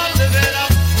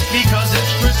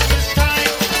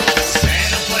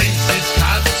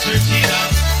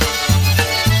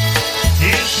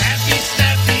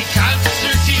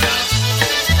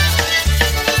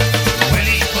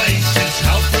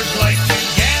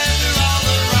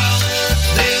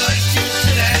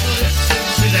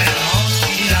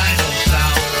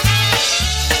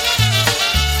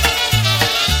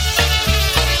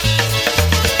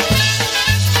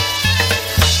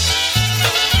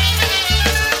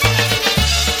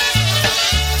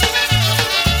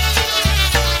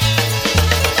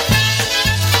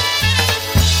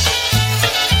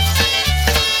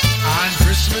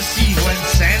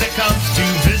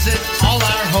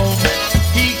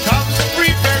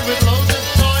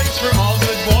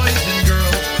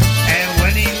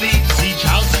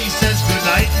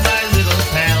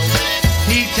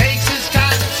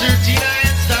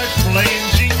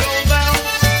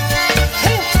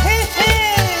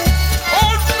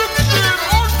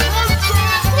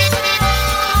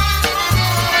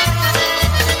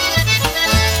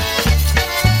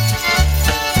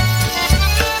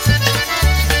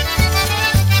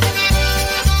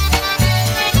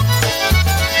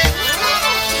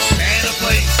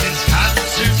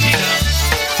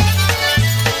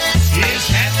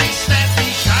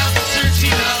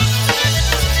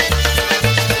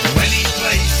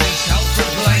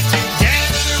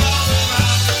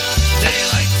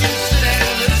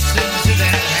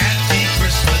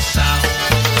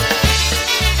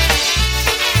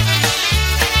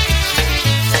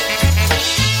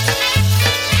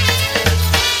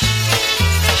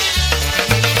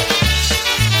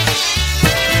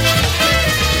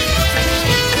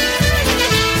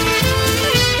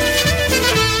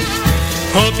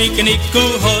Po pikniku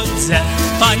chodzę,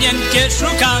 panienkę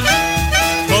szukam.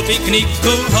 Po pikniku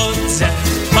chodzę,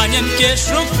 panienkę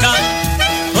szukam.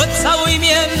 Pocałuj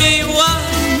mnie miła,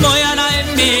 moja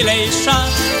najmilejsza,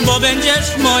 bo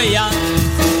będziesz moja.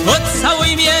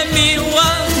 Pocałuj mnie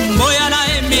miła, moja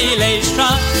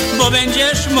najmilejsza, bo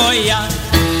będziesz moja.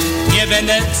 Nie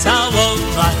będę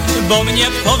całować, bo mnie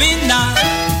powinna.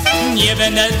 Nie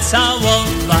będę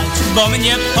całować, bo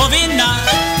mnie powinna.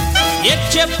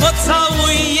 Niech cię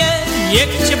pocałuje,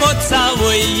 niech cię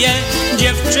pocałuje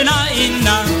dziewczyna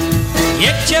inna.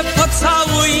 Niech cię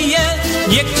pocałuje,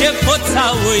 niech cię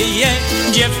pocałuje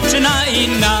dziewczyna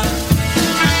inna.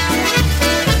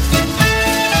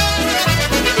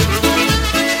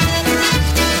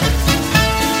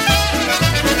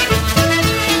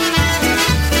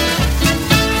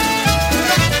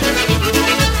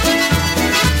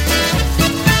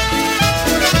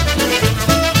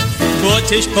 Bo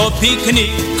tyś po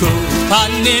pikniku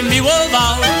panny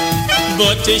miłował,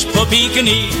 bo tyś po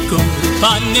pikniku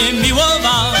panny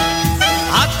miłował.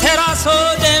 A teraz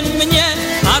ode mnie,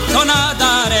 a to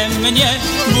nadaremnie,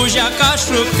 buziaka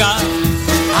szuka.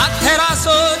 A teraz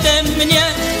ode mnie,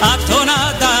 a to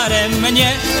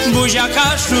nadaremnie,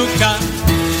 buziaka szuka.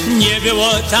 Nie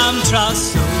było tam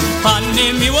czasu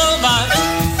panny miłować,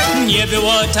 nie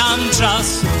było tam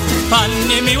czasu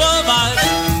panny miłować.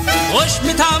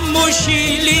 Bośmy tam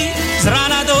musili z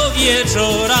rana do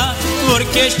wieczora w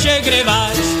orkiestrze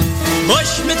grywać.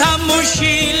 Bośmy tam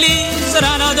musili z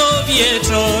rana do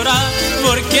wieczora w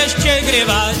orkiestrze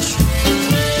grywać.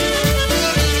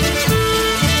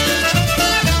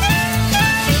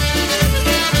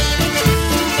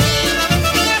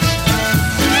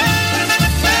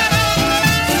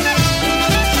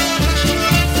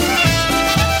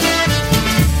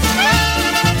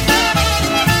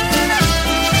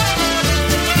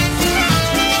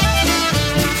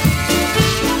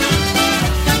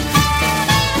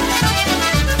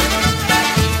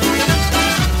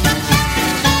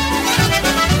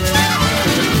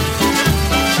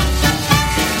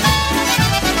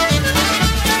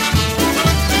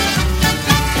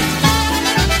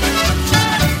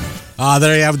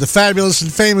 There you have the fabulous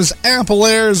and famous Ample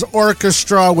Airs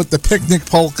Orchestra with the Picnic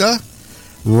Polka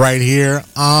right here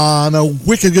on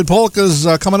Wicked Good Polkas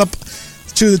coming up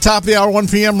to the top of the hour, 1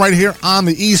 p.m. right here on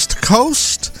the East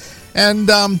Coast.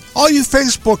 And all you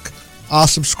Facebook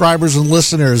subscribers and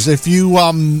listeners, if you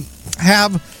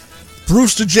have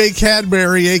Brewster J.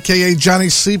 Cadbury, a.k.a. Johnny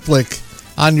Seeplick,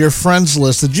 on your friends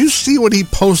list, did you see what he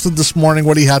posted this morning,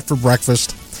 what he had for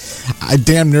breakfast? I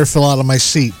damn near fell out of my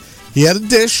seat. He had a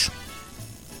dish,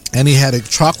 and he had a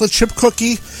chocolate chip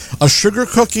cookie, a sugar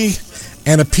cookie,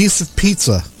 and a piece of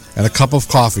pizza, and a cup of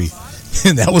coffee.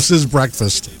 And that was his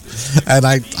breakfast. And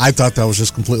I thought that was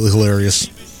just completely hilarious.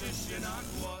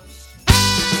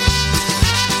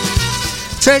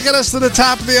 Taking us to the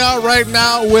top of the hour right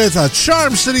now with a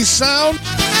Charm City sound.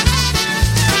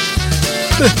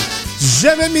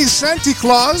 J'aime mis Santa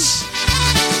Claus.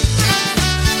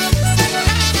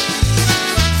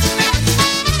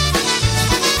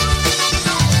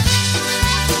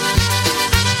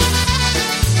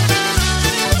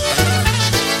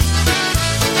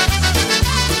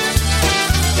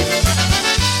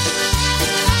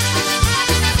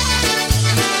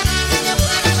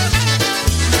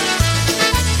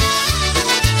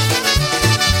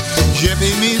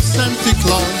 Żeby mi Santa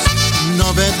Claus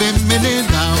nowe bym mi nie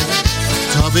dał,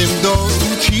 to bym do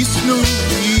ucisnął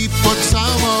i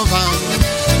pocałował.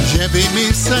 Żeby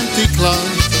mi Santa Claus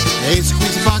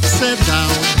squeezeboxę dał,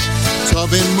 to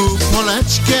bym mu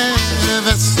poleczkę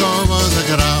wesoło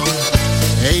zagrał.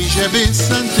 Ej, żeby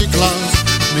Santa Claus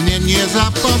mnie nie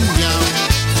zapomniał,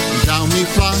 dał mi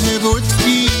flachę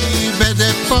wódki,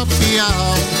 będę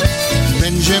popijał.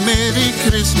 Będzie Merry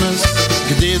Christmas,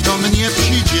 gdy do mnie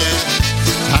przyjdzie,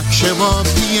 tak się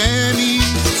opije mi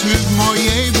tu w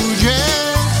mojej budzie.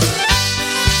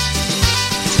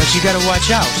 But you gotta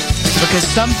watch out, because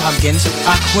some pumpkins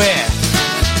are queer.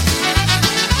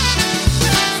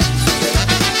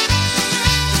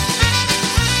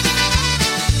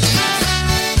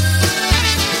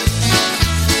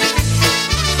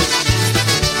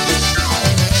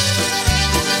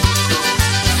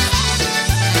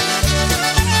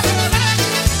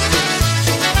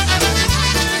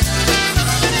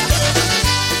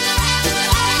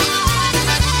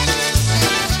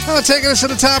 Taking us to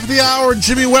the top of the hour,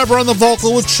 Jimmy Weber on the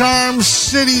vocal with Charm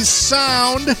City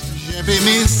Sound. Żeby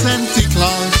mi Santa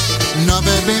Claus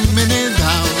nowe bym mi nie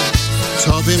dał,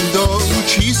 to bym do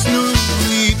ucisnął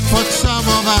i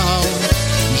pocałował.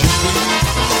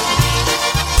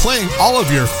 playing all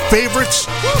of your favorites.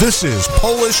 This is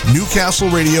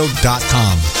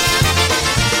PolishNewcastleRadio.com.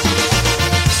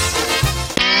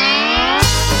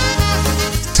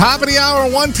 Top of the hour,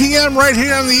 1 p.m. right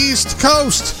here on the East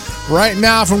Coast. Right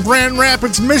now from Grand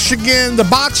Rapids, Michigan, the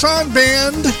Box On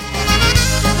Band.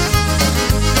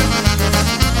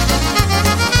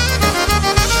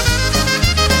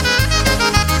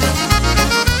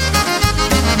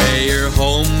 May your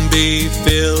home be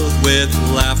filled with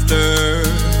laughter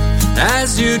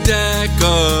as you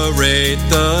decorate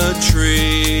the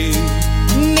tree.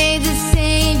 May the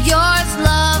Savior's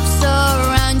love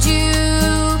surround you.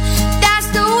 That's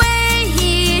the way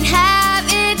He'd have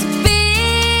it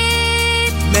be.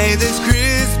 May this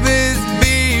Christmas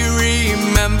be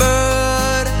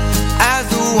remembered as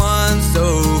the one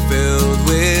so filled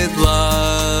with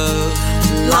love.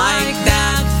 Like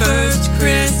that first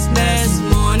Christmas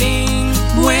morning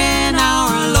when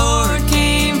our Lord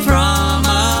came from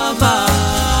above.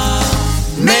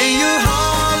 May your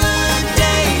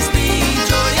holidays be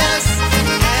joyous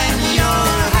and your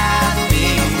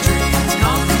happy dreams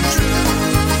come true.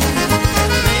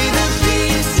 May the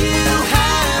peace you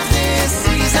have this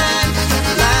season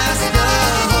last the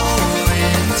whole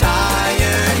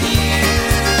entire year.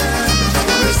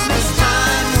 Christmas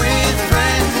time with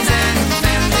friends and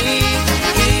family,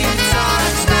 it's our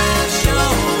special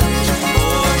wish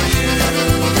for you.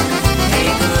 A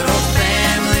good old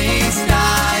family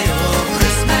style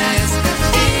Christmas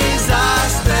is our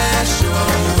special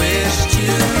wish to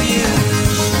you.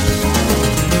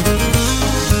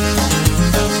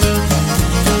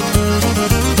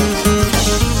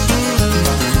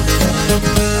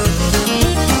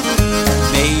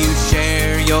 May you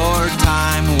share your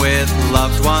time with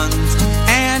loved ones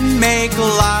and make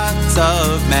lots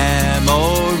of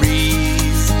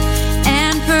memories.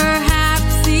 And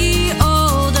perhaps the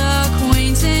old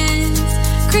acquaintance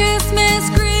Christmas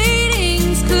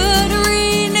greetings could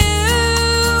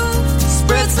renew.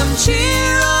 Spread some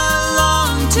cheer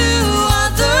along to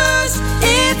others.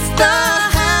 It's the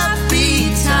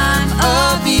happy time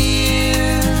of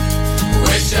year.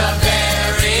 Wish a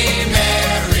very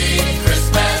Merry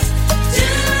Christmas to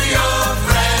your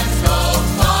friends both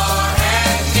far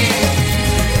and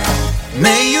near.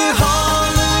 May your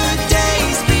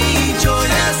holidays be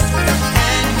joyous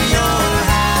and your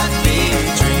happy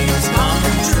dreams come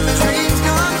true.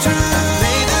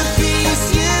 May the peace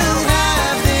you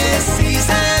have this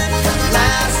season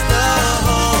last the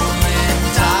whole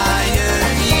entire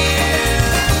year.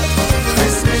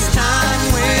 Christmas time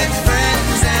with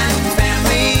friends and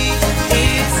family,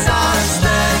 it's our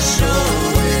special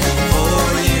wish for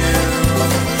you.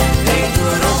 A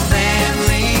good old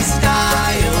family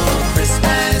style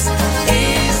Christmas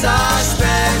is our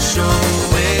special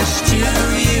wish to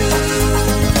you.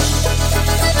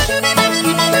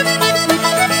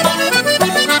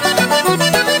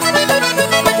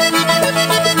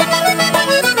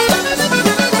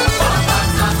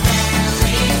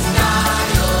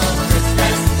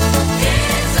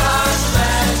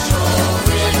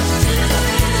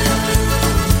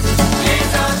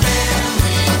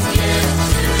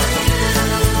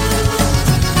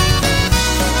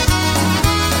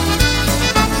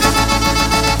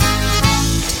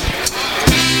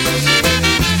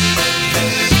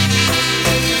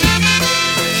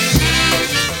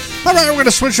 All right, we're going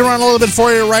to switch around a little bit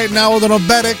for you right now with an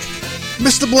Obetic.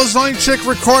 Mr. Blazonczyk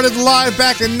recorded live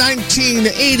back in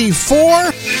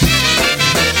 1984.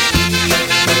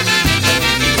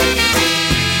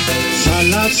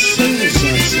 Zalasem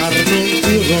za czarną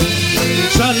górą,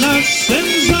 zalasem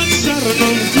za czarną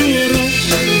górą,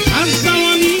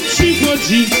 kazała mi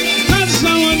przychodzić,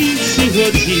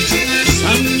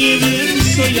 sam nie wiem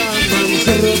co ja mam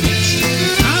zrobić.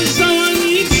 Kazała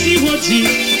mi przychodzić,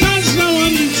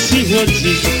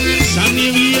 sam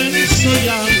nie wiem co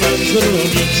ja mam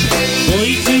zrobić.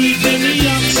 Oj pójdę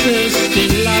ja przez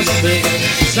ten lasek,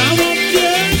 za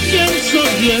opiekunem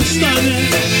sobie stanę.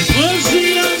 Może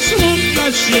ja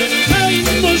słonka się, hej,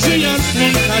 może ja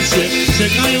słonka się,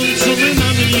 czekając co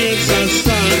na mnie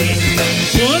zastanie.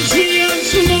 Może ja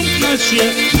słonka się,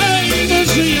 hej,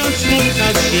 może ja słonka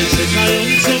się,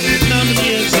 czekając co na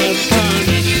mnie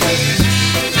zastanie.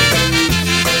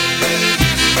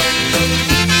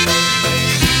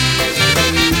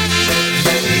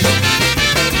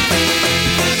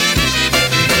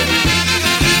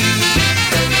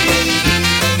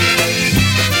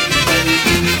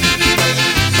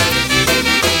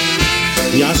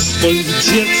 Ja swojej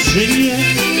dziewczynie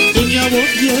Dunia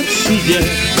obiecuję,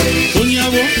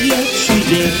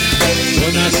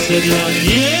 ona se dla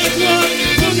niego,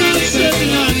 ona se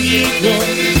dla niego,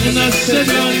 ona se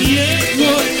dla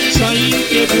niego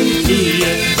czajkę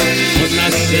buduje. Ona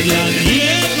se dla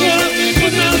niego,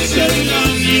 ona se dla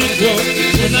niego,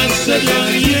 ona se dla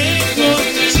niego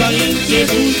czajkę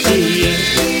buduje.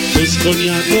 Bez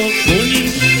konia do koni,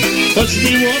 choć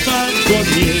mi łoba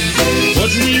konie,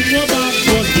 choć mi łoba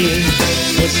konie,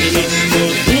 choć mi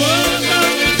spodoba,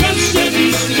 choć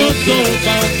mi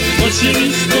spodoba, choć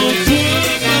mi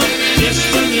spodoba,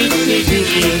 jeszcze nie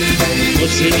ceguje.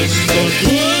 Choć mi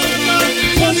spodoba,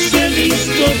 choć mi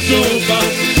spodoba,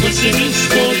 choć mi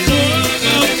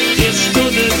spodoba, jeszcze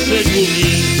nie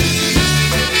ceguje.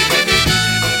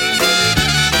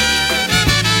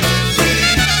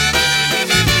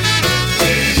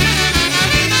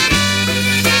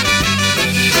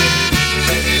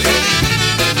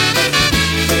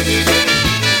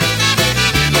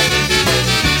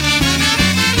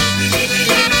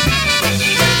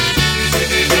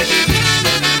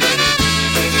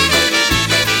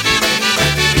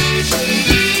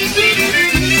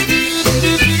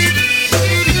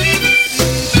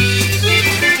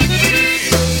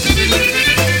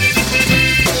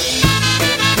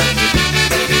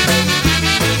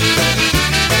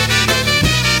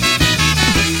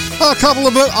 A couple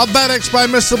of Abetics by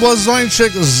Mr.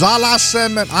 Blazoinchik,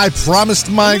 Zalasem, and I Promised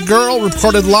My Girl,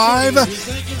 recorded live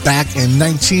back in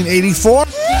 1984.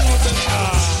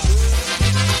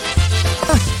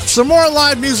 Some more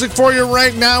live music for you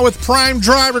right now with Prime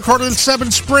Drive, recorded in Seven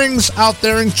Springs out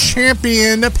there in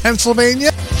Champion,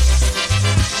 Pennsylvania.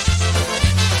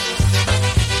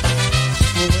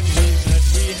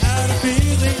 We had a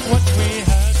feeling what we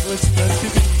had was meant to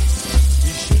be.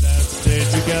 We should have stayed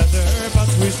together, but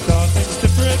we saw things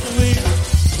differently.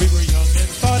 We were young and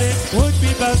thought it would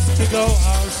be best to go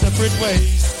our separate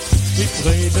ways. We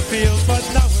played the field, but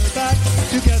now we're back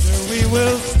together. We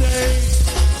will stay.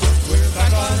 We're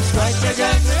back on track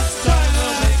again. This time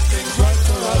we'll make things right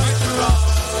for us.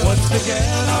 Once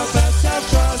again, our best have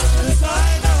crossed. As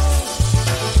I know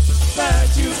that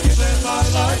you've given my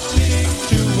life meaning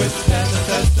to withstand the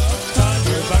test of time.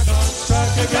 We're back on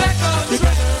track again.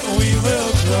 Together we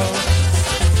will grow.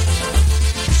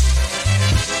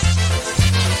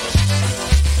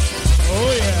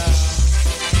 Oh yeah.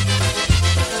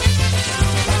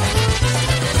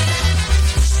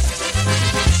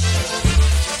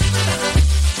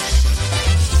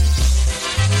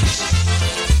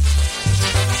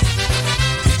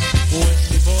 When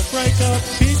people break up,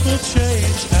 people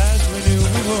change as we knew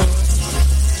we would.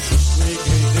 We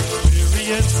gained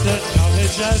experience and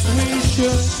knowledge as we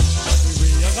should. We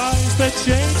realized that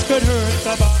change could hurt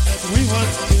the bond that we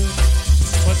once did.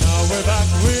 But now we're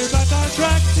back on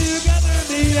track together,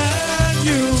 me and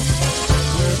you.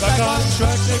 We're back on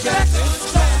track together.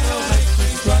 This time we'll make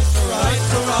things right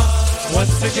for us.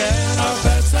 Once again, our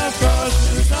paths have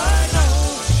crossed, as I know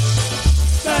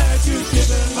that you've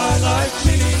given my life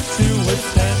meaning to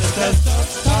withstand the test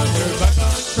of time. We're back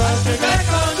on track again.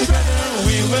 Together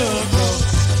we will grow.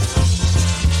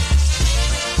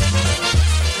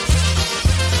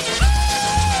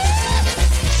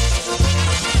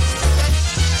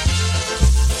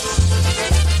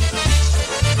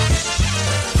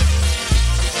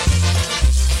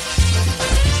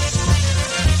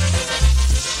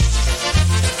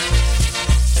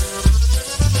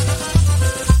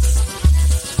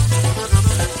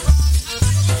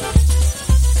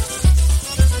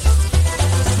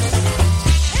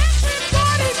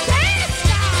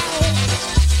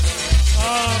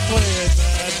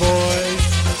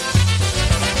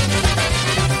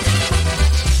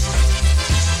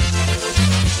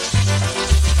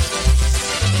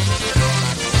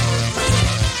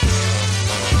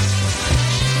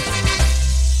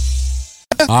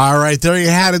 All right, there you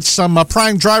had it. Some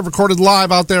Prime Drive recorded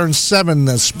live out there in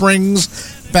Seven Springs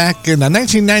back in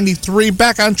 1993.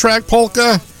 Back on track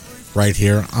polka right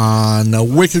here on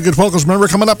Wicked Good Polkas. Remember,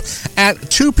 coming up at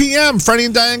 2 p.m., Freddie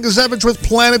and Diane Gazevich with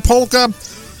Planet Polka.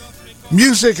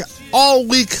 Music all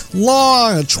week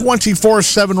long,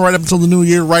 24/7, right up until the new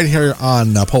year, right here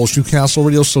on Polish Newcastle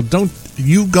Radio. So don't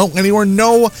you go anywhere.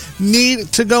 No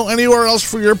need to go anywhere else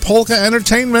for your polka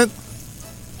entertainment.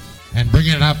 And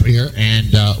bringing it up here,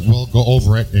 and we'll go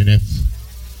over it, and if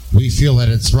we feel that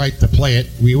it's right to play it,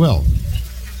 we will.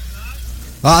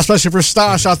 Especially for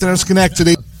Stash out there in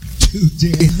Schenectady.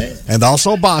 And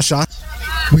also Basha.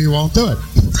 We won't do it.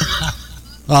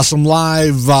 Some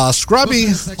live Scrubby,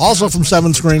 also from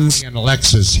Seven Springs. And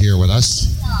Alexa's here with us.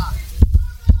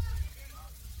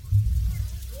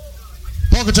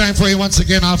 polka time for you once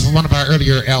again off of one of our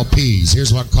earlier LPs.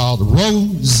 Here's one called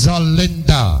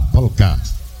Rosalinda Polka.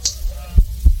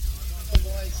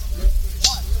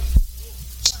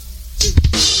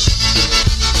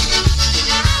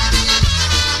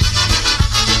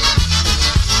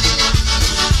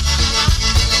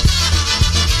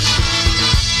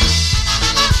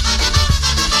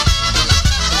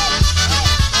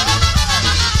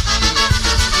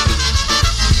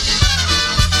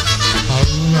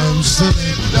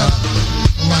 Rosalinda,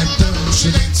 why don't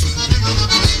you dance with me?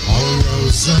 Oh,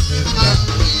 Rosalinda,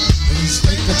 please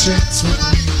take a chance with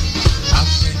me. How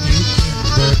can you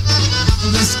get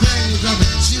this grave of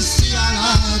it? You see, I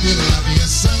love you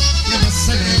so you must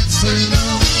answer no.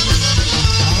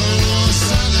 Oh,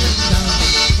 Rosalinda,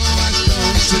 why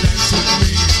don't you dance with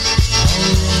me?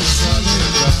 Oh,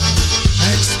 Rosalinda,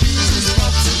 excuse me for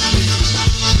me,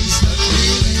 please let me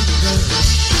linger.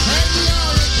 And your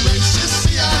embrace, you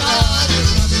see, I love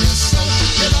you so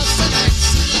you must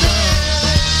answer no.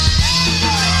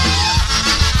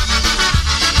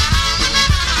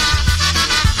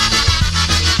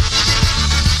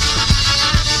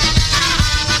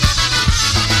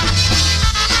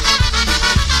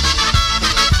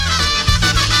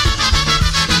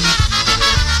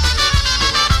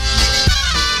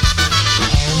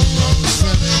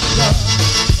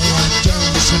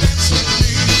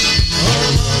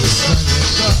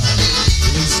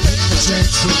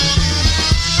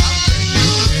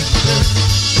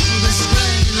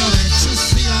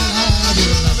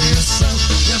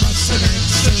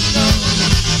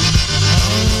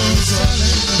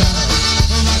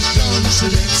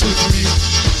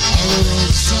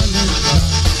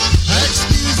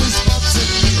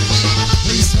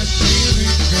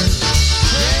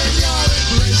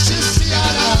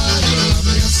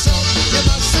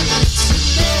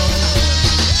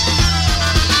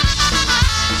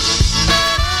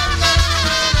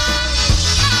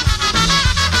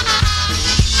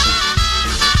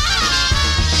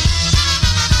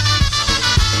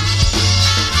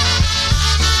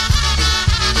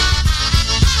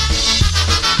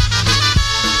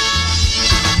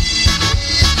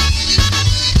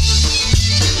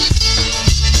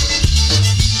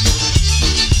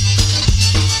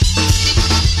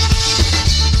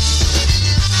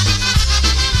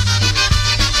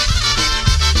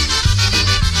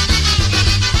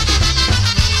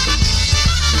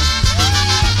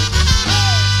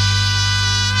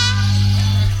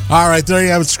 All right, there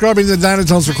you have it. Scrubbing the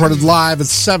Dynatones recorded live at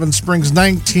Seven Springs,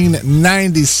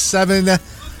 1997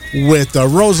 with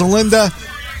Rosalinda.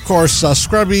 Of course,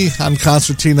 Scrubby on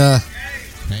concertina.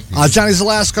 Johnny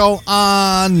Zelasco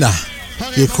on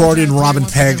the accordion. Robin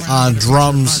Pegg on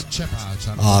drums.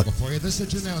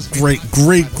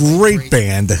 Great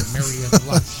band.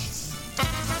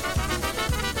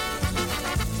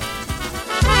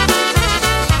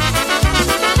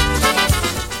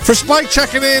 For Spike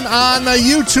checking in on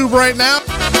YouTube right now.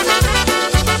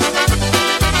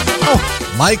 Oh,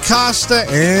 Mike Costa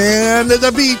and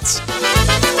the Beats.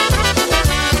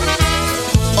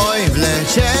 Oj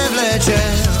wlecie,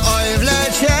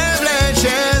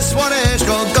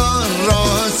 słoneczko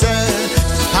gorące.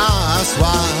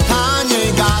 Pasła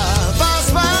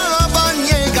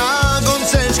paniega,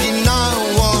 gąseczki na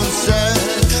łące.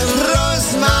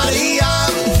 Rozmaria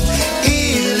i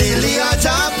lilia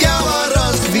ta biała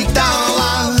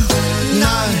rozkwitała.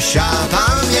 Nasza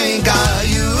panienka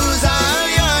Józa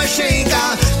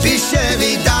Jasieńka by się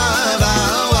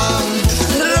wydawała.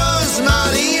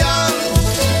 Rozmaria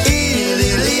i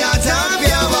lilia ta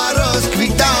biała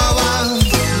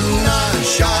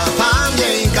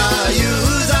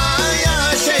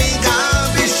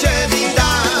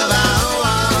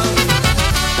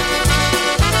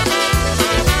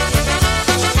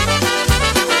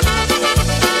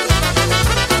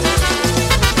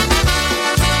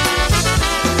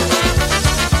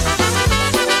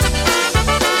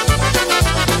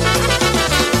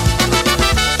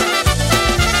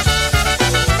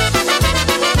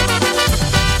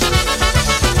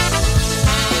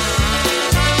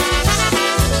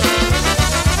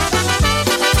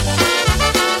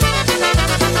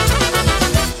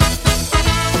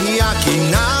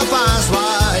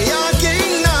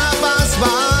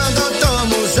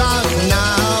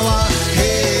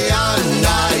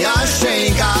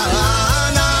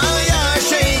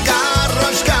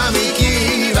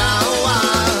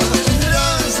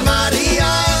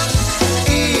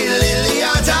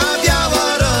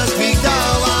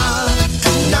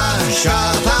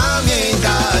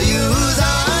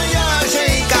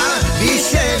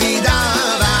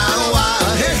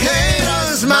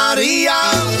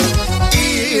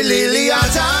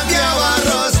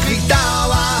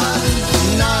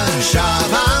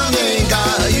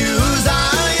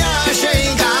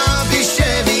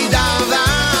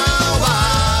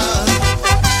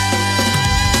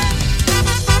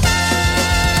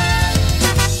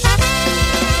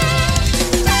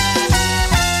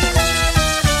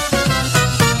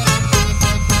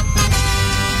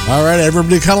All right,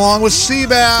 everybody come along with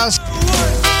Seabass.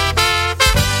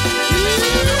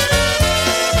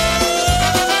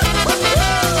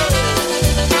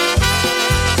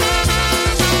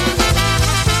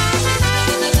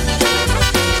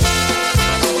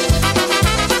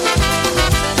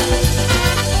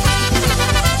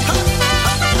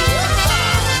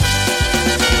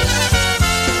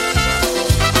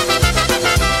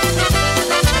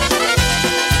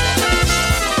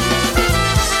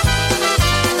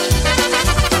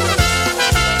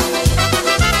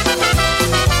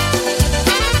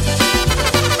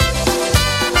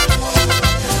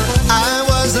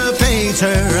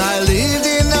 I lived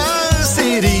in a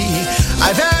city.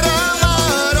 I've had a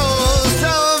model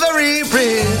so very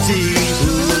pretty.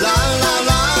 Ooh la la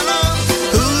la la,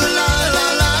 ooh la la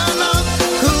la la,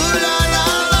 ooh la la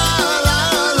la la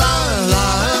la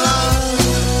la.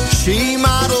 She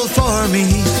modeled for me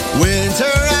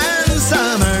winter and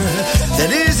summer. That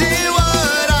isn't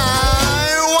what I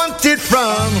wanted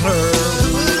from her.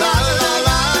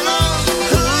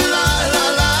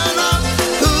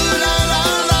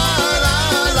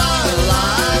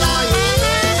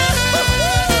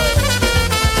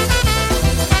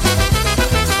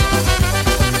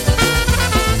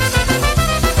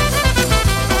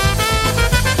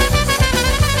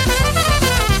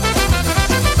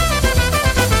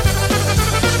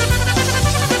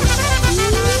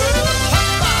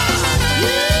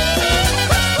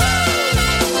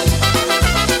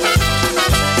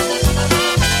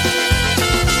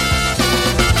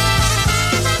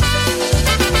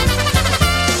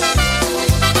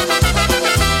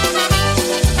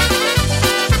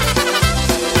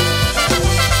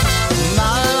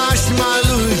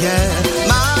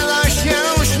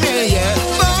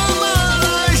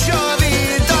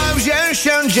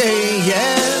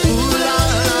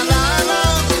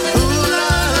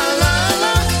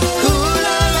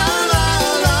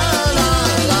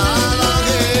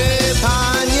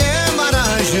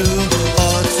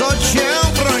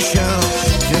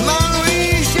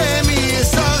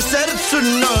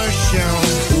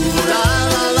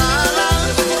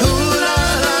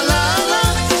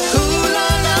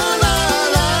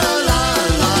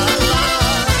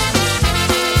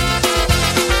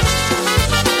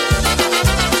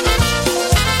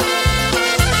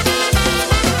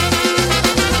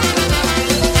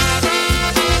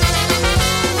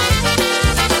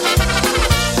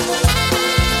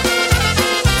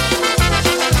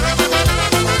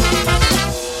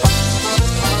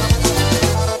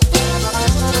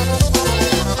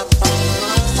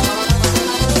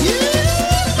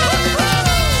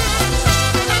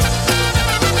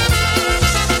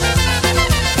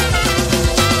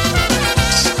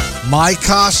 Mike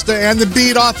Costa and the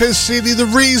beat off his CD, The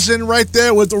Reason, right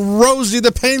there with Rosie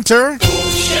the Painter.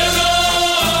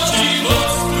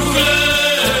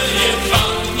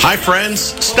 Hi,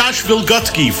 friends. Stash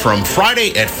Vilgutsky from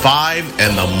Friday at 5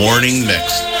 and the Morning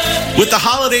Mix. With the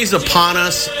holidays upon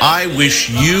us, I wish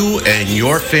you and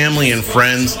your family and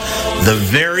friends the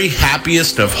very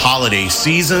happiest of holiday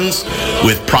seasons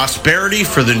with prosperity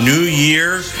for the new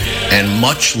year and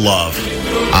much love.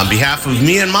 On behalf of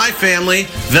me and my family,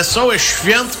 Wesołe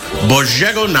Świąt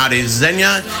Bożego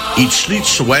Narodzenia i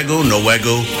Szczęśliwego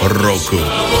Nowego Roku.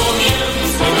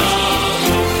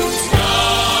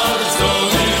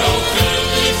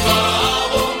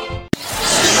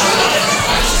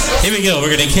 Here we go. We're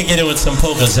going to kick it in with some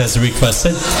polkas as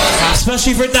requested.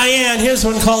 Especially for Diane. Here's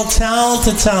one called Town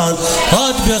to Town.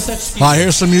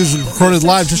 Here's some music recorded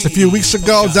live just a few weeks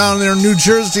ago down there in New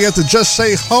Jersey at the Just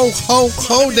Say Ho Ho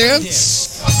Ho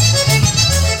dance.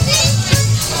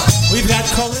 We've got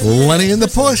Lenny in the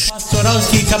Push.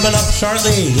 Swarovski coming up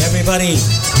shortly. Everybody.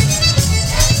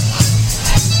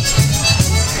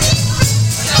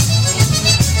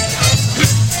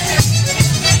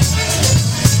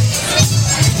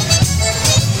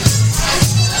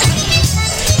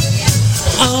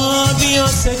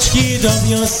 Wioseczki do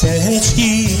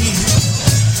wioseczki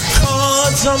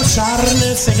chodzą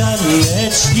czarne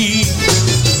cyganieczki.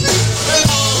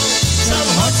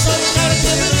 Chodzą,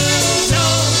 karty wróżą,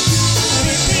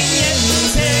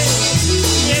 pieniędzy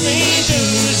nie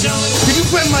dużo. Did you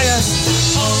play my ass?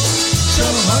 Chodzą,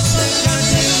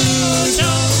 karty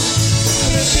wróżą,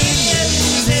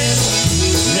 pieniędzy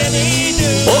nie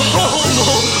dużo.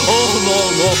 Oh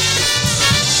no.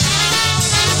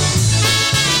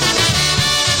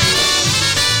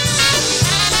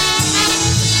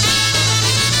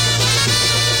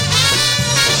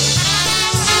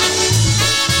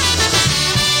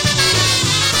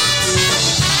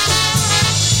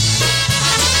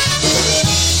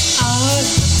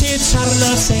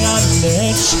 Czarna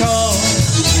cyganeczko,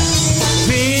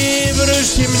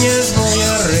 Przywróci mnie z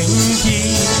mojej ręki.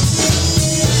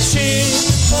 Czy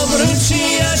powróci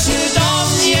Jasiu do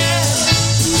mnie?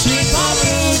 Czy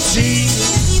powróci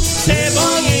te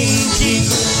wojnki?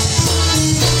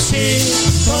 Czy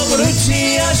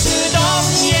powróci Jasiu do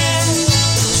mnie?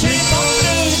 Czy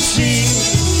powróci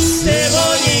te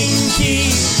wojnki?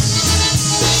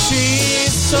 Czy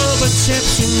sobocie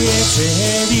przy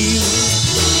niedzieli?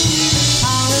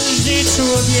 Każdy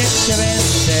człowiek się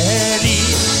weseli.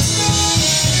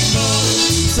 Bo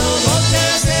w sobotę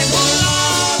se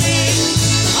wolamy,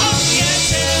 a w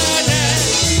niedzielę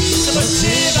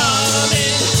spoczywamy.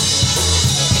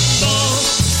 Bo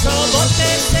w sobotę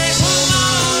se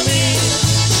wolamy,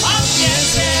 a w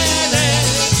niedzielę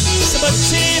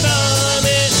spoczywamy.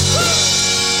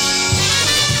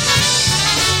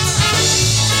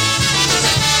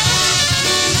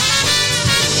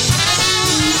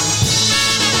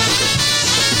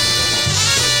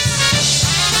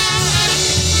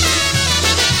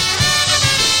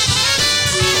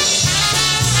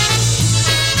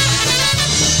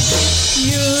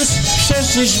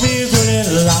 Przeszliśmy góry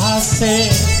lasy,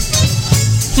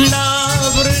 na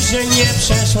wróżenie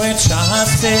przeszłe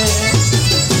czasy.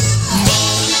 Bo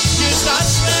już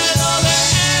zaszłe nowe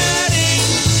ery,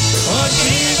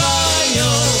 odgrywają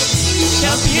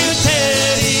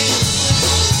komputery.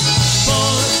 Bo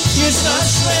już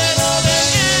zaszłe nowe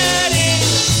ery,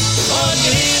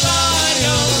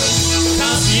 odgrywają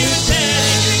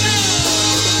komputery.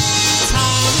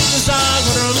 Tam za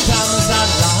górą, tam za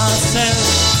lasem,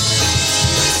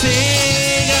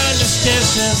 Cygan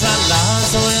ścieżkę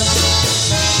znalazłem,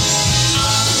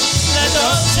 ale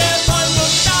dobrze Pan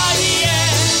Bóg daje,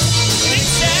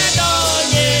 nikt się do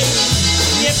niej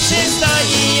nie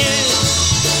przyznaje.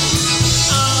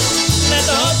 Ale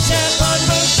dobrze Pan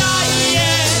Bóg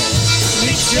daje,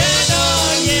 nikt się do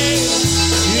niej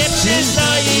nie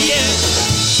przyznaje.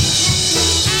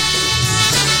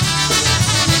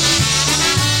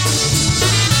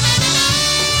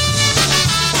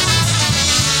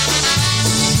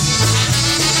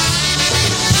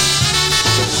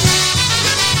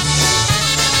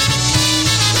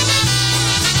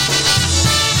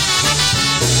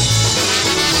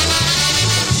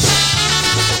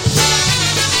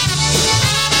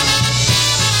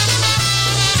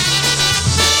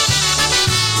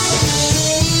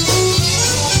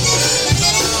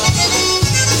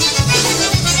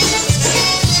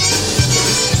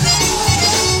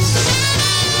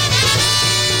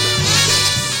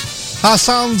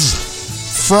 Sounds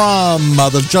from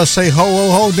the Just Say Ho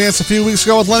Ho Ho dance a few weeks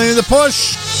ago with Lenny and the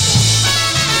Push.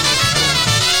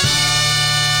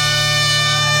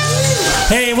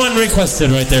 Hey, one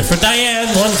requested right there for Diane.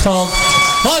 One called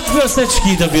Od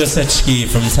Wioseczki do Wioseczki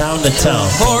from town to town.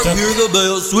 Hark, hear the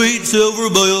bells, sweet silver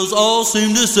bells, all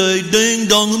seem to say ding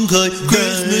dong kay.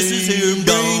 Christmas is here,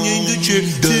 bringing good cheer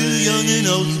to young and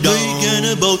old. Week and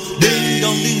a boat, ding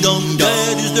dong,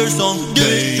 that is their song.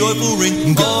 This joyful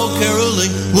ring, all caroling.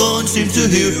 One seems to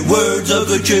hear words of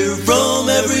good cheer from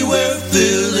everywhere,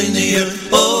 filling the air.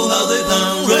 Oh, how they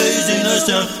pound, raising their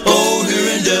sound. Oh,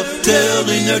 here and there,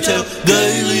 telling their tale.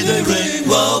 Gaily they ring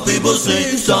while people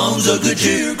sing songs of good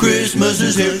cheer. Christmas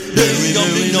is here. Ding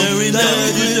dong,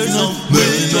 that is their song.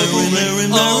 Merry,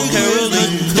 all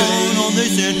caroling. Going on they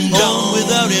sing, on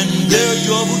without end. Their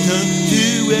joyful tune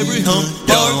to every home.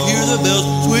 Hark, hear the bells,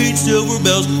 sweet silver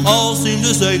bells, all seem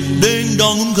to say ding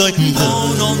dong kay.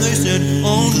 On they sing,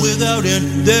 on without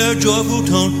end. Their joyful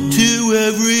tone to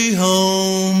every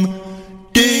home.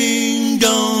 Ding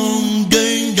dong,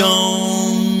 ding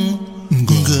dong.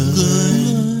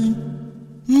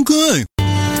 Okay.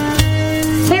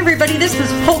 Hey everybody, this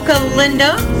is Polka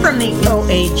Linda from the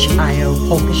OHIO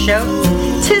Polka Show.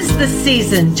 'Tis the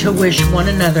season to wish one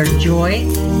another joy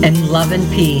and love and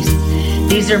peace.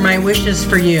 These are my wishes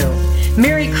for you.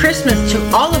 Merry Christmas to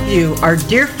all of you, our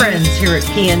dear friends here at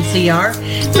PNCR.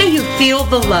 May you feel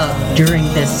the love during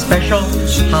this special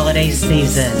holiday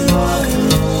season.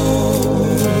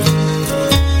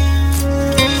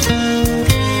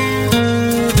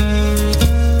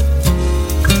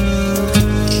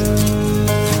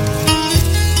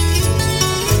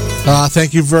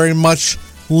 Thank you very much,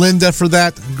 Linda, for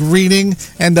that greeting.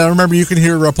 And remember, you can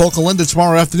hear Polka Linda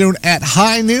tomorrow afternoon at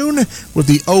high noon with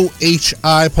the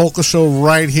OHI Polka Show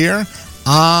right here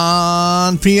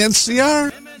on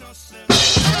PNCR.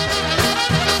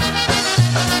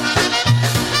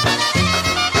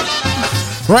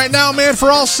 Right now, man,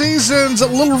 for all seasons,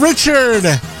 Little Richard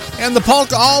and the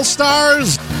Polka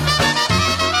All-Stars.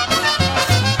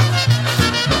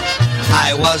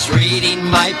 I was reading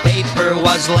my paper,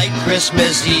 was late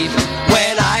Christmas Eve,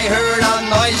 when I heard a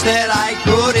noise that I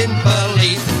couldn't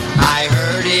believe.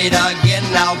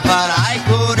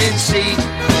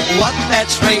 that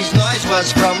strange noise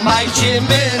was from my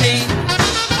chimney.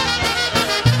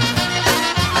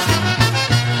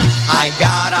 I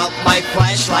got out my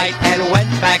flashlight and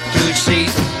went back to see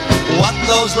what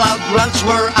those loud grunts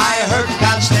were I heard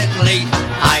constantly.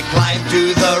 I climbed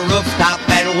to the rooftop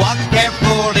and walked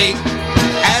carefully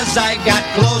as I got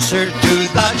closer to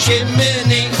the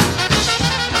chimney.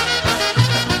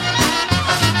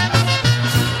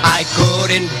 I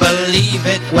couldn't believe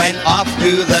it when off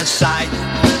to the side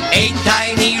 8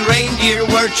 tiny reindeer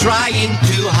were trying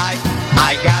to hide.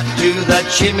 I got to the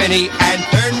chimney and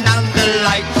turned on the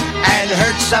light and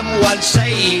heard someone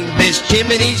saying, "This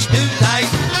chimney's too tight."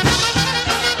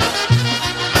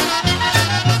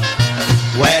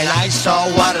 When I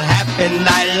saw what happened,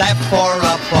 I left for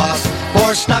a pause,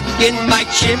 for stuck in my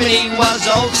chimney was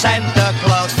old Santa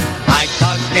Claus. I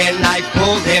tugged and I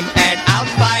pulled him, and out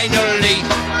finally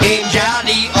came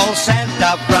jolly old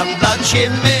Santa from the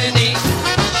chimney.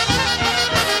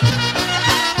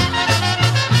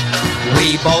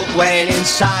 We both went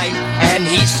inside, and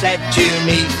he said to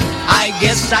me, "I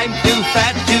guess I'm too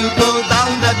fat to go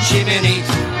down the chimney,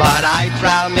 but I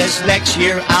promise next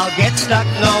year I'll get stuck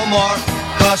no more,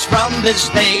 'cause from this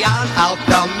day on I'll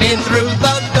come in through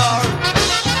the door."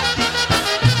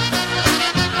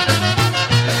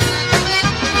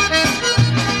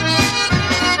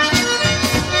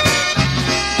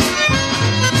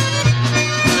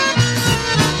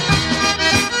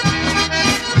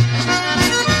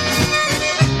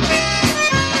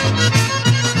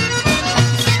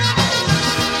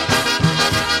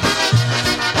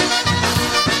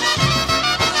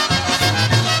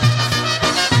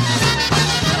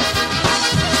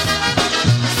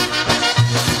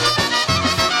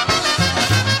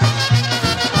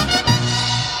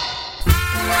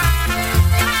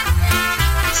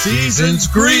 Season's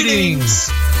greetings.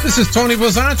 This is Tony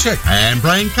Blazonczyk and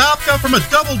Brian Kopka from A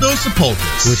Double Dose of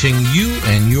Polkas, wishing you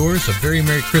and yours a very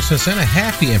Merry Christmas and a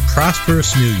happy and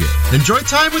prosperous New Year. Enjoy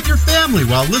time with your family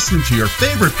while listening to your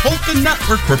favorite polka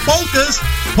network for polkas,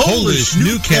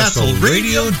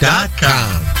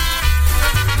 PolishNewcastleRadio.com.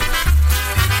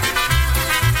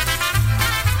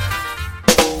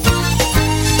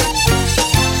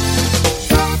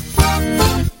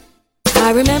 I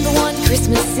remember one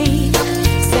Christmas Eve,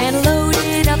 Santa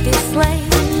loaded up his sleigh,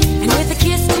 and with a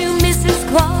kiss to Mrs.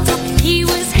 Claus, he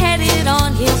was headed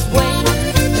on his way.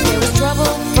 But there was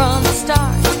trouble from the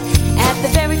start, at the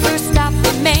very first stop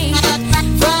they made.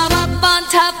 From up on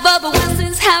top of Bubba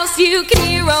Wilson's house, you can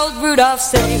hear old Rudolph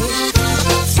say,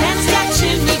 "Santa's got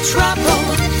chimney trouble,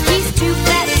 he's too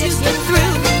fat to get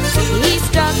through. He's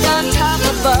stuck on top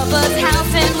of Bubba's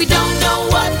house, and we don't know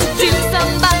what to do.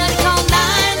 Somebody call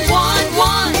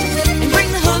 911 and bring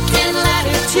the hook and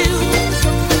ladder too.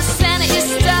 Santa is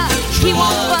stuck, he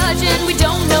won't budge, and we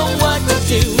don't know what to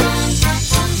do."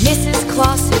 Mrs.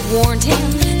 Claus had warned him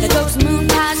that those moon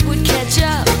pies would catch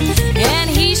up, and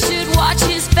he should watch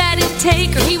his fat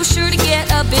intake or he was sure to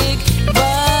get a big.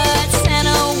 But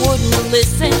Santa wouldn't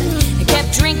listen and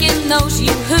kept drinking those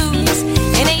yoo-hoos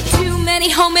and ate too many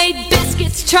homemade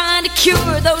biscuits trying to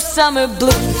cure those summer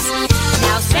blues.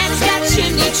 Now Santa's got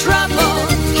chimney trouble,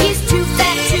 he's too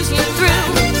fat to get through.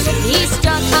 He's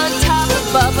stuck on top of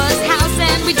Bubba's house,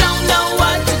 and we don't know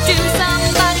what to do.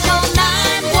 Somebody call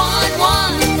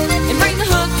 911 and bring the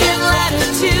hook and ladder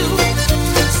too.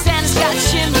 Santa's got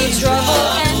chimney trouble,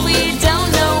 and we don't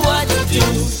know what to do.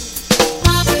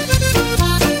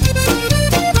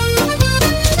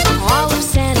 All of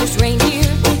Santa's reindeer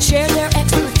share their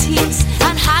expertise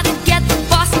on how to get the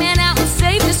boss man out and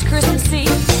save this Christmas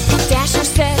Eve. Dasher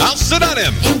said, "I'll sit on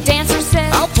him." And Dancer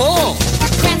said, "I'll pull."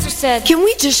 Prancer said, "Can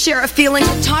we just share a feeling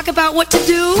and talk about what to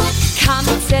do?"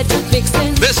 Comet said to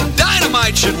Vixen, "This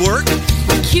dynamite should work."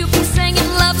 Cupid sang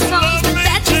in love songs, but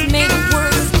that just made it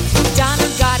worse. Donner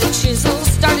got a chisel,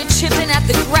 started chipping at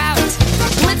the grout.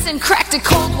 Blitzen cracked a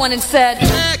cold one and said,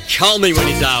 "Call me when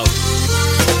he's out."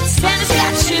 Santa's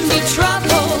got chimney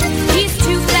trouble, he's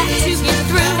too fat to get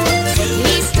through.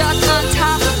 He's stuck on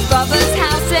top of Bubba's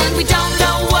house, and we don't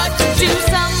know what to do.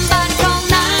 Somebody call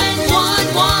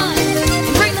 911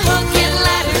 and bring the hook and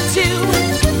ladder too.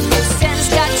 Santa's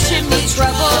got chimney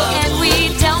trouble, and we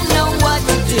don't know what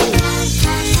to do.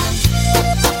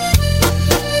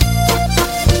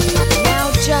 Now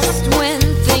just when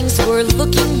things were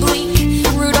looking bleak,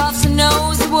 Rudolph's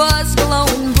nose was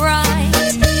glowing bright,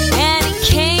 and he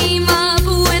came up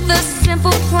with a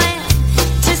simple plan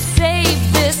to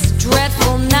save this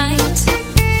dreadful night.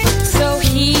 So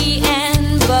he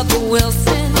and Bubba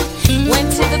Wilson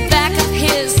went to the back of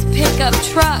his pickup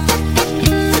truck,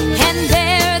 and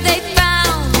there they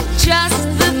found just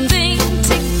the thing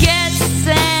to get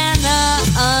Santa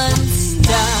unstuck.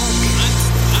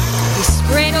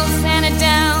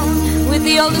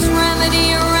 showed this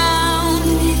remedy around.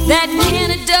 That can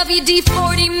of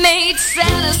WD-40 made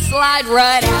Santa slide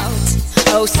right out.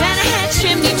 Oh, Santa had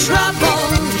chimney trouble.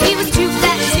 He was too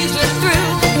fat to get through.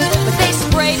 But they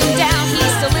sprayed him down. He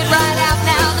slid right out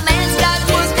now. The man's got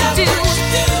work to do.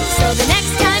 So the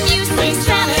next time you see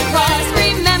Santa Claus,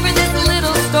 remember this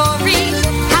little story.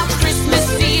 How Christmas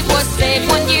Eve was saved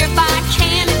one year by a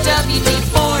can of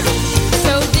WD-40.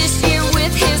 So this year with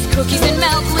his cookies and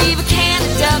milk, leave a can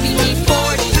of WD-40.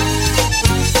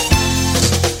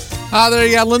 Ah, there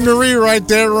you got Linda Ree right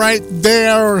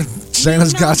there.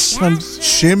 Santa's got some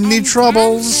chimney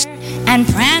troubles. And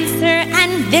Prancer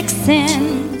and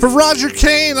Vixen. For Roger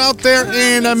Kane out there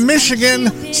in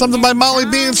Michigan, something by Molly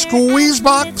B and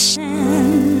Squeezebox.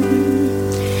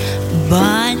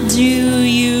 But do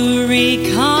you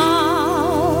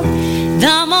recall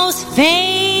the most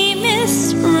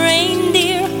famous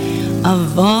reindeer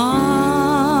of all?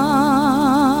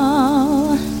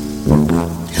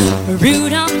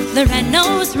 Rudolph the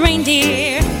red-nosed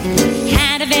reindeer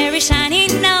had a very shiny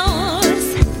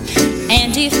nose,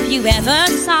 and if you ever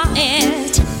saw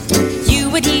it, you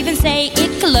would even say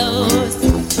it glows.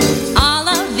 All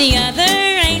of the other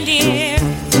reindeer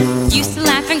used to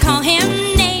laugh and call him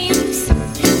names.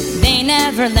 They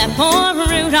never let poor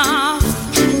Rudolph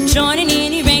join in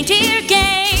any reindeer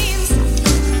games.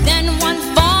 Then one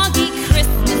foggy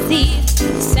Christmas Eve,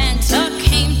 Santa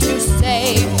came to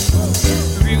say,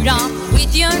 Rudolph,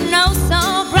 with your nose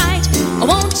so bright,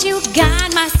 won't you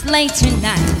guide my sleigh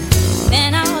tonight?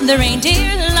 Then all the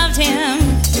reindeer loved him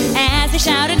as they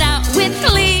shouted out with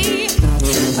glee,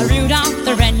 Rudolph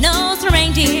the red-nosed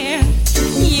reindeer,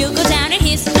 you'll go down in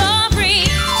history.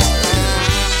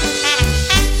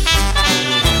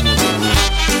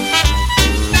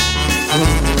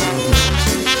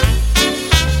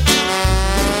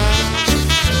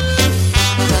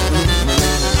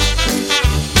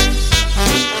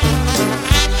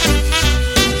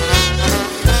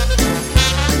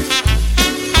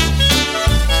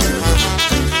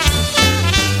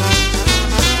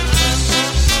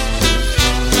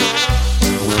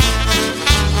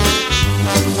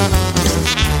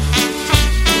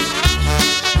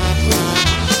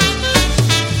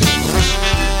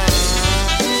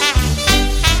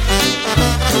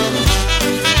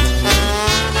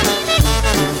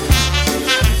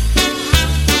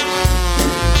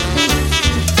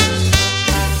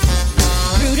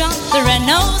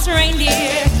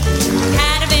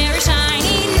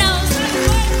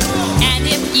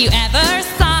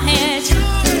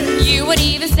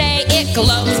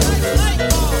 Glows.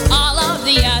 All of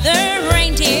the other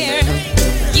reindeer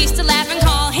used to laugh and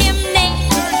call him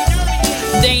names.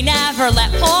 They never let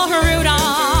poor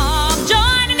Rudolph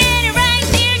join in any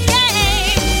reindeer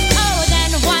game. Oh,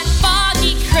 then one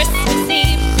foggy Christmas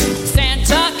Eve,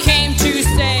 Santa came to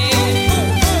say,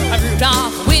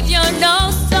 Rudolph, with your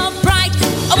nose so bright,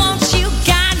 won't you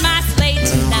guide my sleigh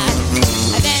tonight?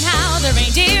 And then how the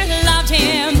reindeer loved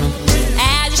him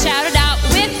as he shouted out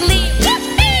with glee,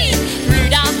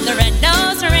 the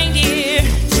red-nosed reindeer,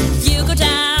 you go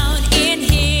down in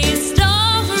history.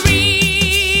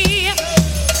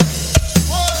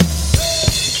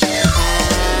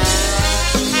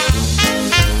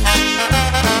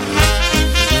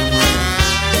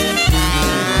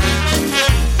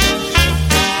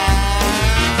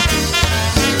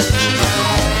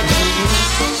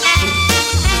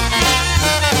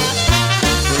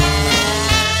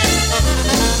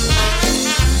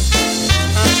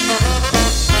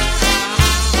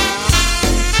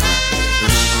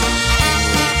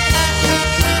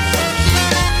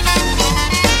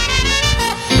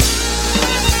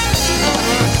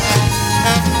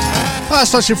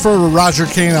 Especially for Roger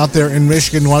Kane out there in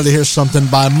Michigan, wanted to hear something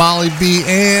by Molly B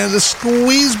and the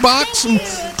Squeezebox, some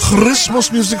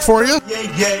Christmas music for you.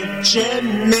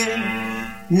 Jedziemy,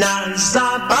 na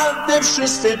zabawę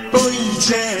wszyscy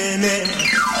pójdziemy.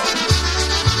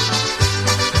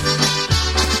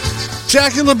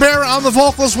 Jackie LeBera on the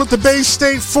vocals with the Bay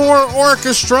State 4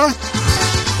 Orchestra.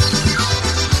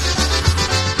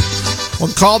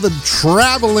 One called the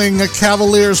Traveling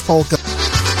Cavaliers Polka.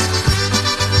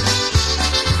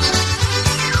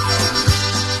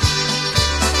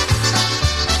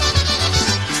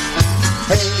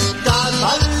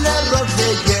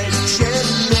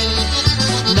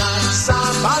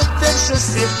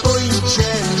 Wszyscy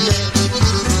pójdziemy.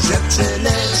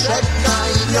 Dziewczyny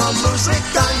czekają,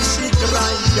 muzykanci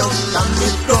grają, tam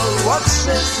Mikołaj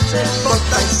wszyscy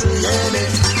potańcujemy.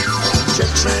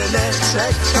 Dziewczyny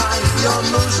czekają,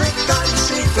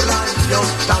 muzykanci grają,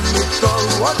 tam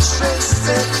Mikołaj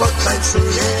wszyscy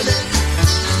potańcujemy.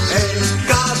 Ej,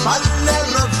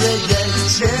 kawalerowie,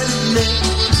 jedziemy.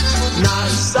 Na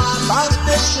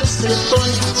zabawę wszyscy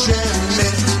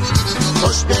pójdziemy,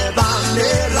 pośpiewamy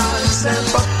razem,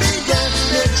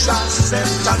 popijemy czasem,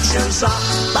 tak się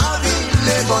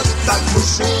zabawimy, bo tak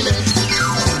musimy.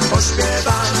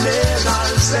 Pośpiewamy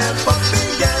razem,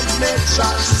 popijemy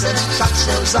czasem, tak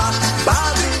się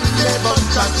zabawimy, bo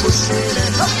tak musimy.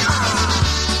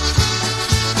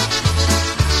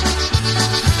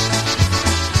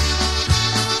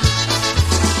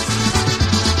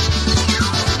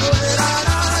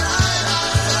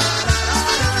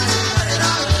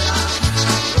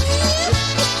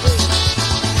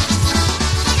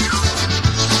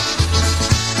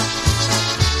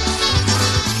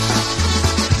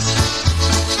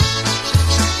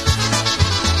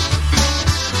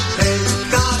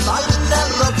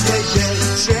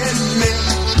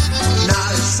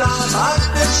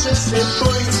 Wszyscy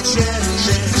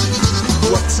pójdziemy,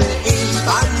 chłopcy i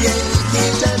panie,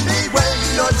 idziemy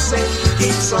łęgnący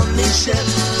i co mi się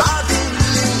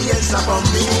bawili, nie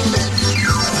zapomnimy.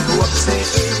 Chłopcy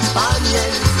i panie,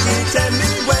 idziemy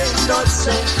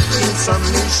łęgnący i co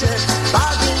mi się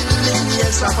bawili,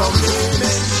 nie zapomnimy.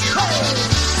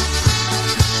 Hey!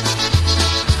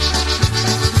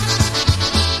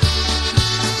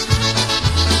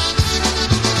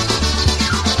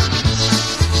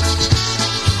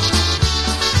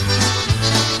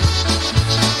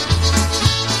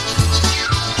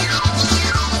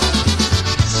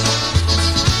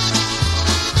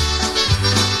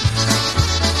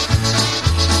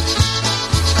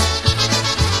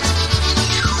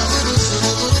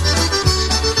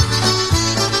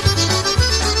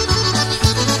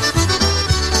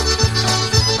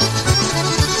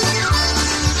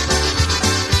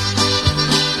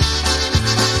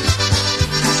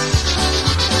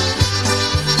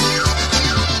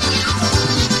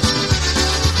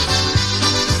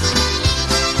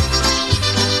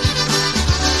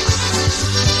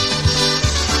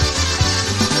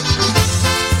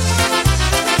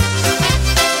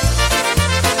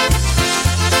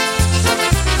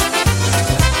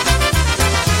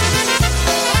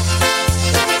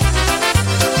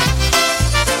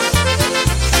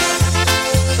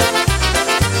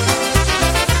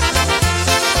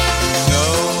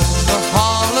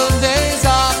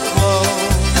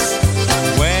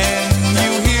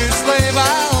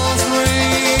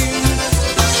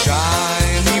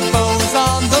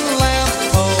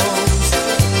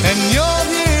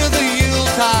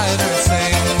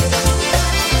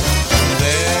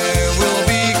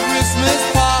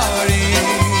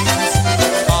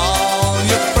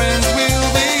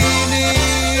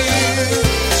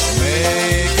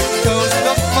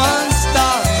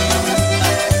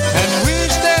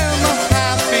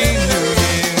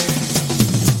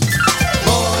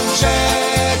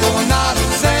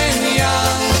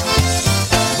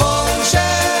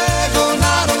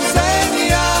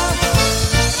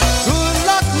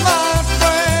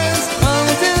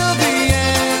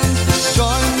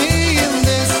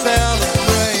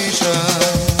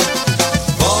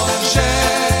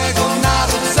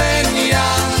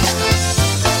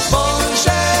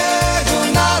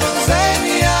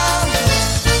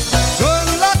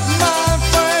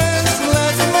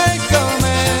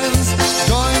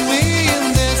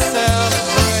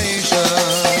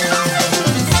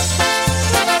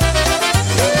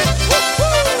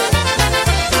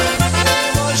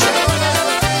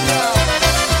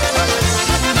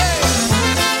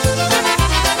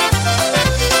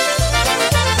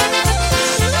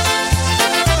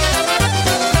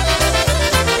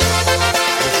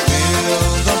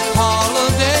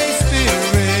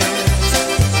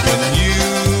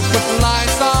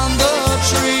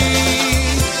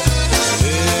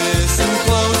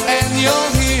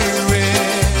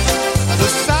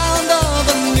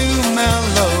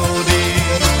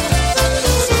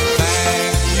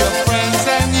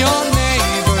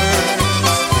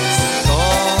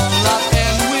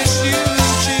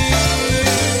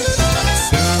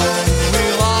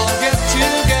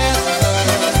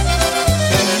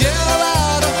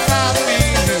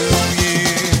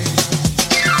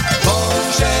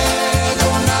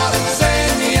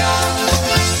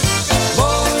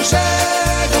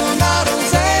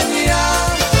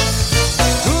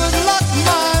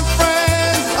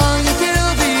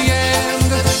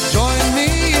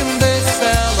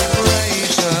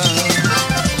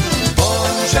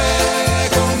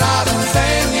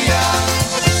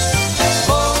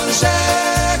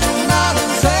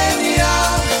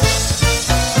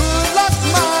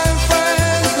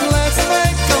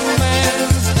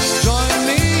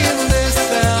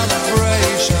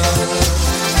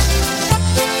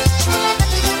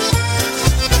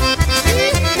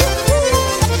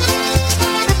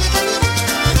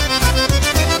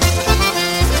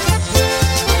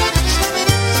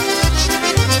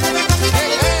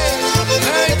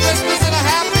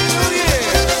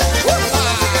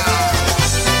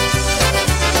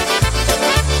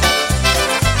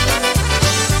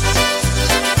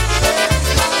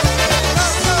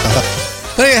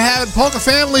 Band, Polka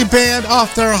Family Band,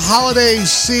 off their holiday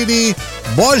CD,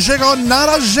 Bożego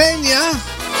Narodzenia.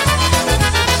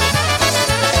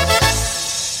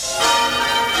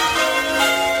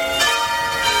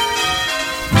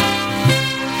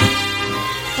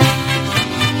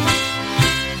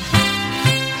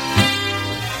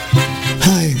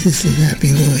 Hi, this is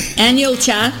Happy Louie. And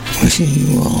Yulcha. Wishing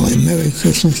you all a Merry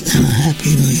Christmas and a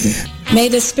Happy New Year. May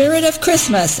the spirit of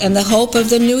Christmas and the hope of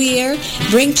the new year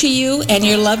bring to you and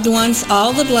your loved ones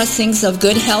all the blessings of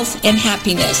good health and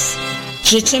happiness.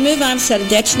 Życzymy Wam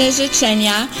serdeczne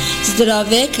życzenia,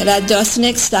 zdrowych,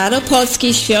 radosnych,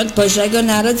 staropolskich świąt Bożego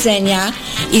Narodzenia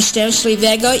i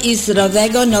szczęśliwego i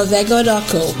zdrowego Nowego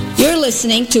Roku. You're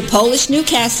listening to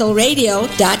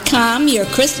PolishNewcastleRadio.com, your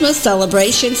Christmas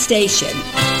celebration station.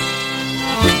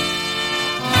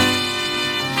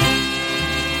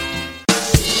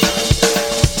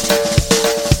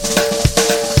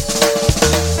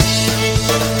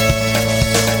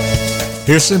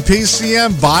 Here's some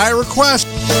PCM by request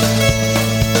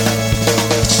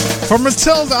from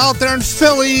Matilda out there in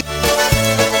Philly.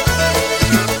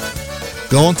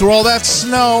 Going through all that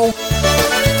snow.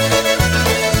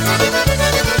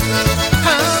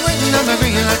 I'm waiting on the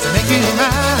green light to make it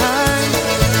right,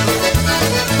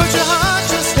 but your heart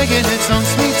just taking its own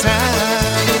sweet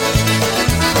time.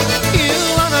 You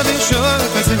wanna be sure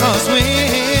if it's all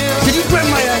sweet. Did you grab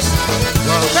my ass?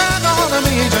 Well, grab a hold of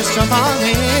me and just jump on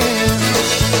in.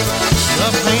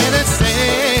 Love playing it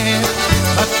safe,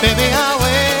 but baby I'll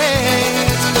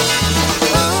wait.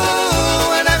 Ooh,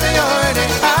 whenever you're ready,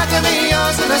 I can be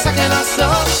yours in a second or so.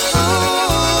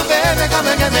 Ooh, baby, come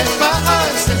and get me, my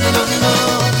heart's sitting on the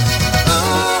moon.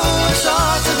 Ooh, it's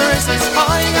all to the races,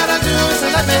 all you gotta do is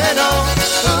let me know.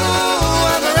 Ooh,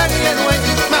 I'm ready and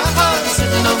waiting, my heart's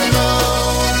sitting on the moon.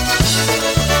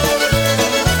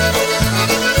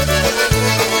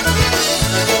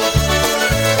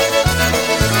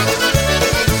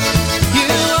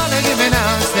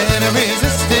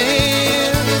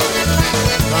 Resisting,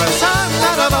 'cause I'm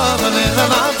not above a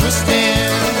little interesting.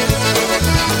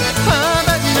 I'm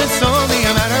betting it's only a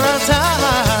matter of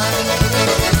time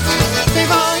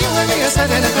before you and me are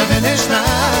standing at the finish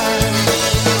line.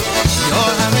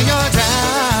 You're having your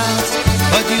doubts,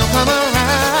 but you'll come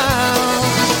around.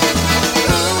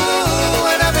 Ooh,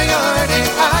 whenever you're ready,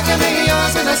 I can be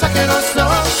yours in a second or so. Ooh,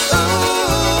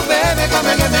 baby, come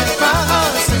and get me, my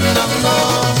heart's sitting on the floor.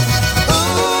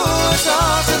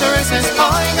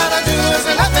 All you gotta do is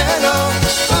let me know.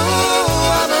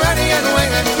 Ooh, I'm ready and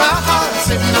waiting. My heart's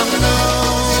sitting on the moon.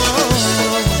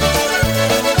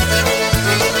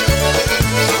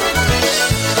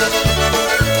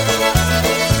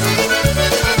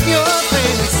 You're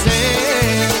playing it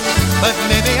safe, but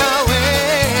maybe I'll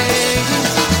wait.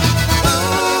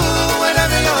 Ooh,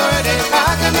 whenever you're ready, I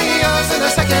can be yours in a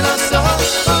second or so.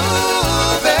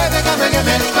 Ooh, baby, come and get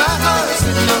me. My heart's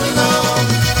sitting on the moon.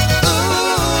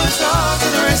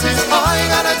 All you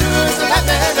gotta do is let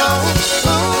me know. Ooh,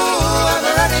 I'm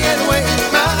ready and waiting.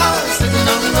 My heart's sitting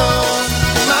on the road.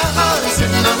 My heart's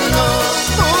sitting on the road.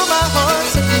 Ooh, my heart's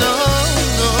sitting on the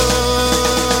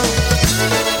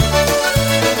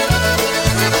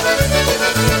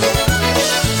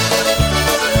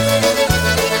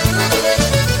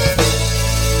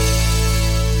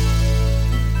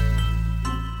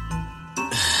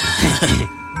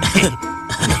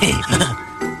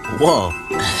Whoa.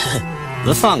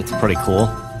 This song's pretty cool.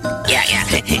 Yeah.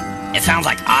 It sounds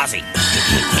like Ozzy.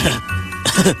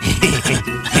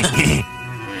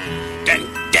 Dun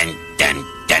dun dun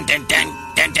dun dun dun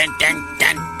dun dun dun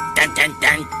dun dun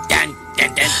dun dun dun dun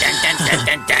dun dun dun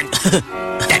dun dun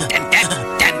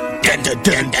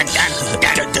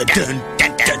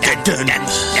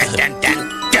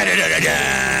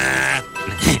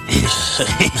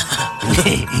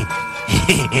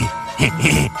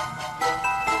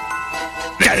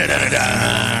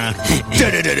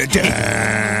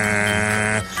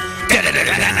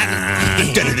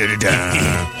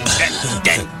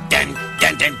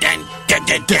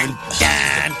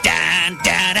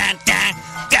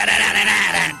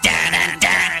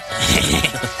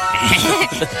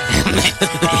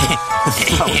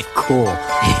So cool.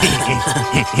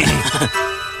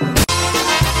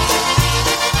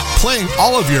 Playing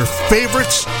all of your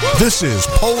favorites, this is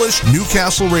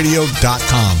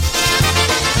PolishNewcastleRadio.com.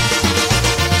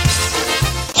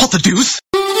 What the deuce?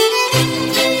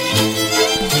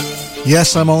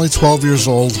 Yes, I'm only 12 years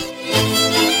old.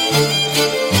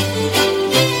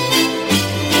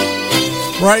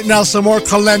 Right now, some more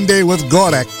Kalende with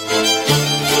Gorek.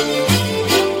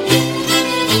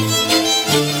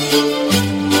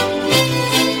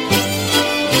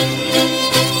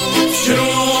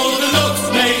 Wśród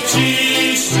nocnej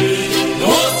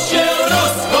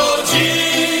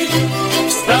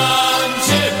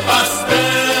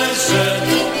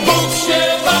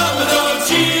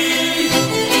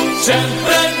Czym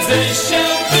prędzej się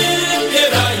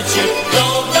wybierajcie, do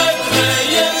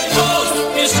Betlejem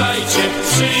pospieszajcie,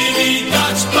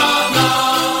 przywitać Pana.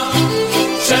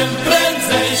 Czym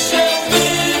prędzej się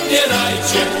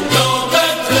wybierajcie, do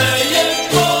Betlejem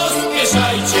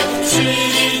pospieszajcie,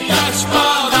 przywitać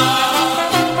Pana.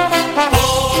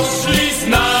 Poszli,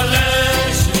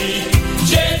 znaleźli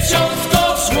dzieciątko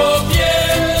w żłobie,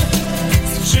 z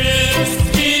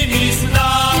wszystkimi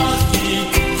znaki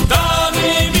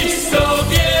danymi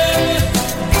sobie.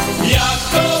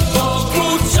 Jako Bogu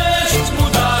cześć mu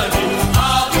dali, a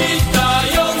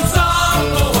witając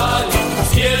zawołali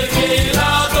z wielkiej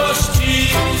radości.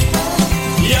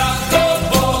 Jako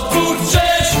Bogu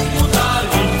cześć mu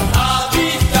dali, a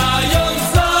witając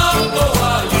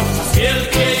zawołali z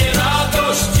wielkiej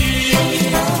radości.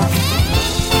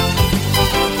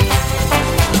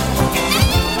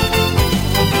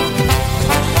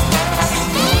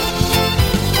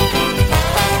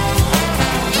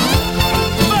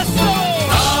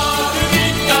 Tak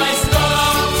witaj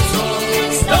zbawco,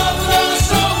 zbaw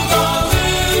naszą damy.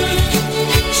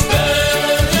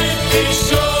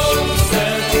 4000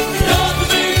 lat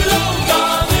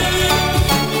wyglądamy.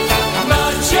 Na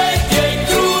ciebie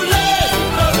króle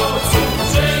prorocy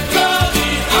czekali,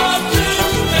 a ty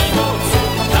tej nocy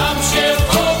nam się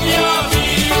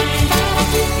objawił.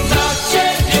 Na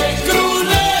ciebie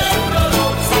króle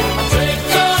prorocy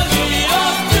czekali, a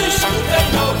tyś tej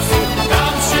nocy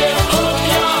nam się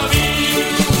objawił.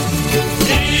 I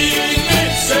my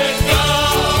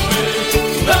czekamy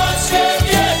na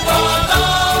ciebie, Pana.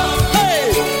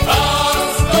 A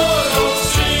skoro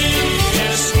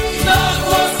przyjdziesz na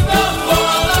głos nam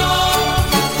Pana,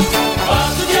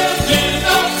 padniemy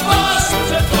na twarz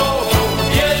przed Tobą,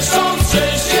 wierząc,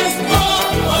 żeś jest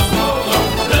Bogu słowa,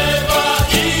 lewa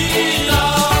i inna.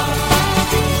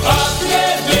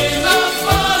 Padniemy na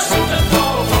twarz przed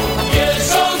Tobą,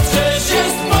 wierząc, żeś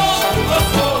jest Bogu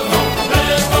słowa,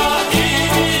 lewa i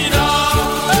inna.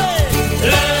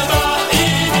 Lewa i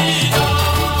inna.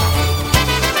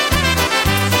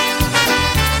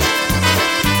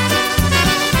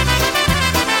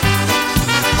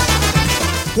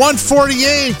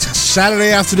 1:48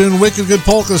 Saturday afternoon, Wicked Good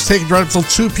Polkas taking right up till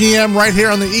 2 p.m. right here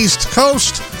on the East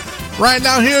Coast. Right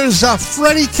now, here's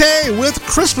Freddie K with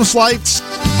Christmas Lights.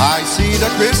 I see the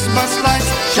Christmas lights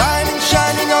shining,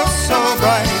 shining oh so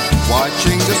bright.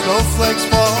 Watching the snowflakes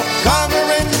fall,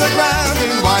 covering the ground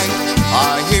in white.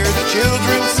 I hear the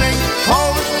children sing,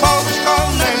 Polish, Polish,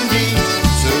 kolędy.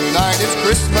 Tonight is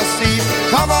Christmas Eve,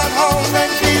 come on home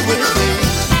and be with me.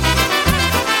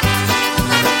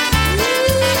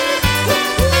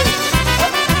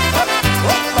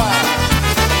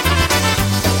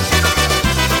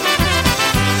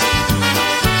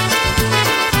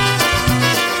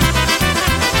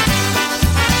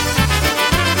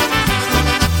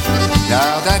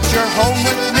 Now that you're home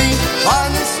with me on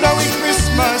this snowy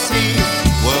Christmas Eve,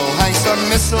 we'll hang some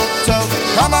mistletoe,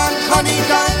 come on honey,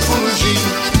 don't bougie.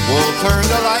 We'll turn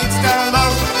the lights down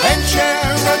low and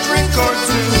share a drink or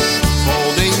two,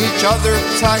 holding each other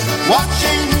tight,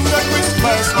 watching the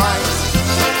Christmas lights.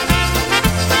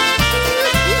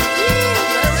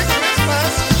 Merry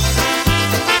Christmas.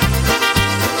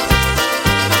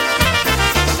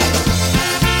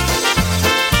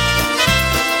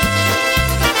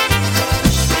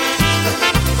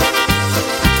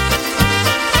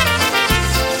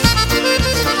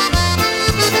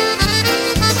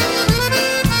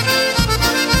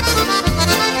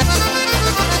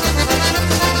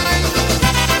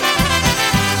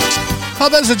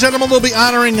 Ladies and gentlemen, we'll be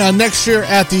honoring next year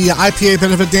at the IPA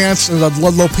Benefit Dance in the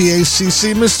Ludlow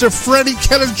PACC, Mr. Freddie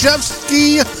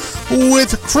Kenajewski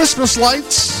with Christmas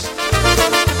Lights.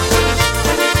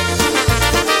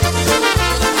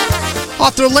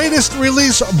 Off their latest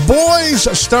release, Boys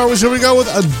Star Wars, here we go with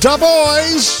Da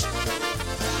Boys,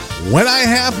 When I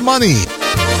Have Money.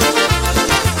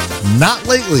 Not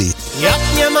lately. Jak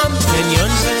nie mam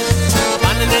pieniędzy,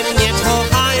 panny mnie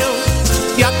kochają.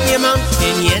 Jak nie mam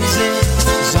pieniędzy,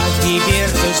 za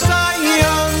gibierkę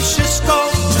zająć wszystko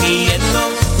mi jedno.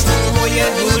 Moje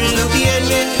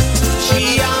ulubienie, czy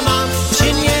ja mam,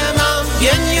 czy nie mam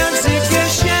pieniędzy w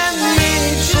kieszeni.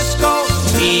 Wszystko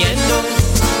mi jedno.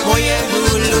 Moje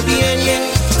ulubienie,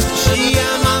 czy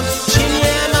ja mam, czy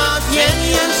nie mam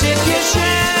pieniędzy w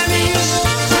kieszeni.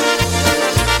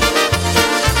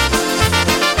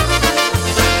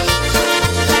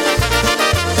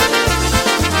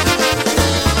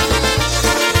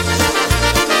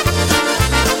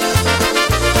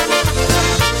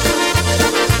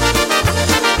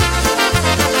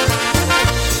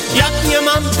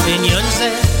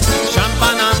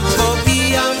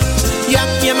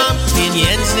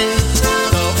 między,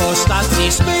 to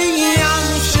ostatni spijam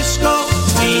wszystko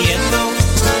i jedno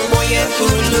moje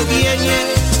ulubienie.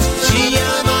 Czy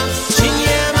ja mam, czy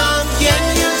nie mam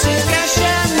pieniędzy w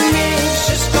kieszeni,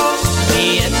 wszystko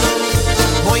i jedno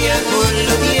moje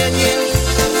ulubienie.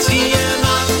 Czy ja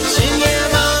mam, czy nie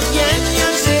mam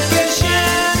pieniędzy w kieszeni.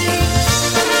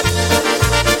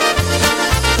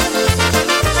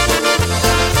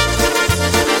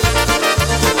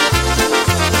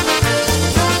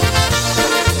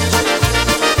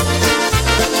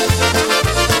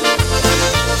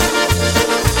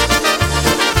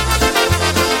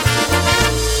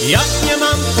 Jak nie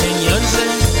mam pieniędzy,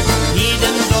 idę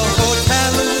do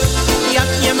hotelu.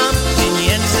 Jak nie mam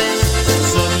pieniędzy,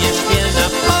 sobie śpię na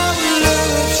polu.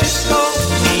 Wszystko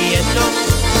mi jedno,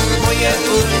 moje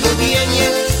ulubienie.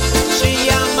 Czy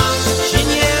ja mam, czy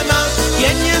nie mam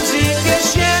pieniędzy w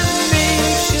kieszeni.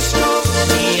 Wszystko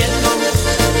mi jedno,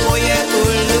 moje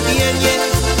ulubienie.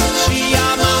 Czy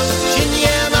ja mam, czy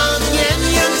nie mam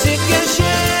pieniędzy w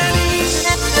kieszeni.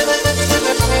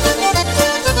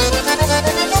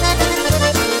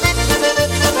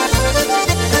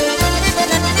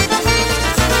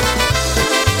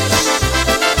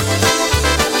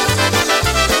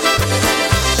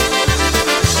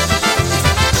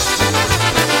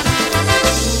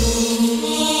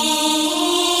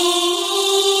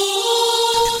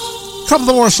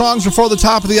 Couple more songs before the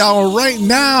top of the hour right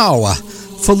now.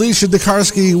 Felicia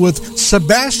Dekarsky with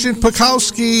Sebastian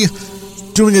Pekowski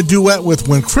doing a duet with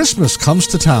When Christmas Comes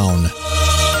to Town.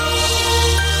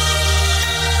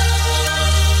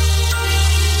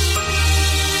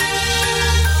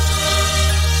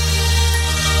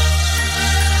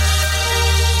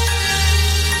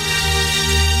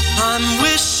 I'm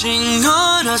wishing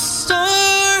on a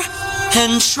star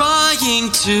and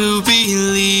trying to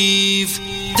believe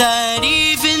that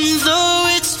even though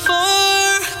it's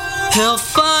far, he'll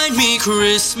find me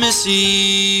Christmas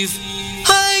Eve.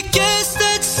 I guess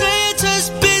that Santa's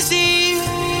busy,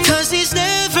 'cause he's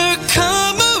never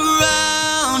come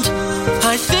around.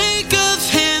 I think of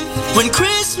him when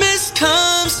Christmas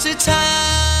comes to town.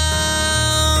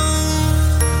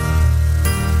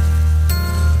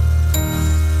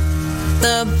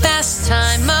 The best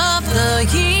time of the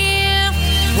year,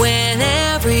 when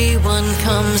everyone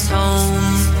comes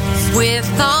home with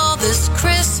all this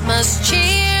Christmas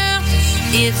cheer,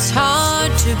 it's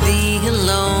hard to be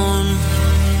alone.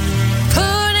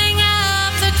 Putting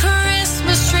up the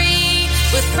Christmas tree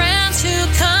with friends who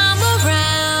come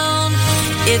around,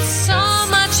 it's so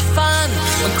much fun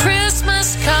when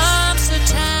Christmas comes to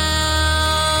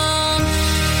town.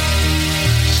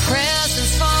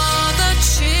 Presents for the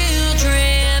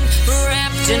children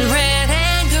wrapped in red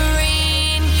and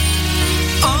green.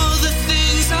 All the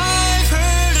things I've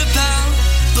heard about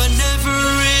but never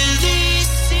really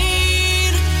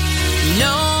seen.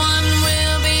 No one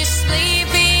will be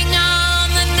sleeping on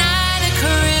the night of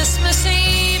Christmas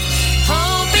Eve,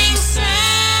 hoping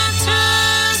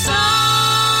Santa's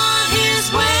on his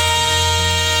way.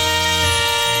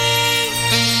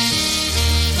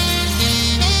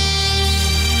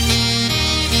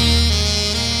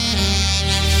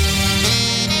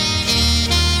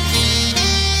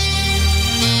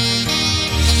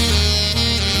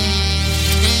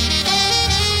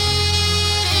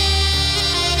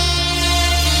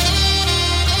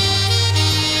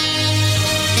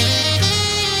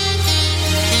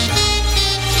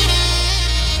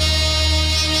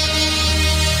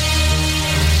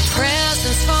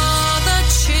 Presents for the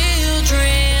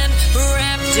children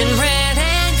wrapped in red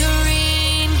and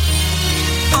green.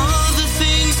 All the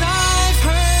things I've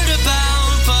heard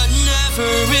about but never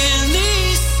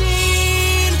really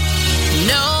seen.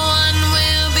 No one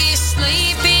will be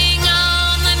sleeping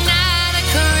on the night of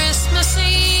Christmas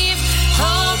Eve,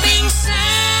 hoping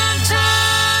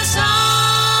Santa's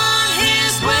on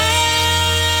his way.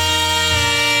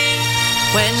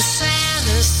 When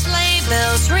Santa's sleigh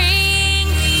bells ring,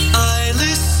 I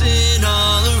listen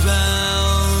all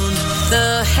around.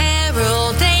 the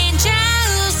herald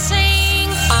angels sing,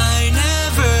 I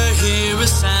never hear a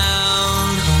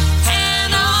sound.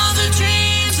 and all the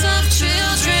dreams of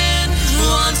children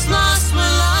once lost will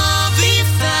all be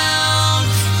found.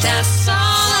 That's all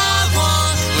I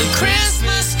want when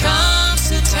Christmas comes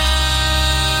to town.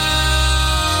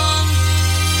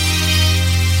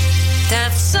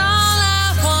 That's all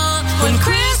I want when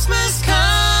Christmas comes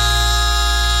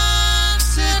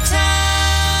to town.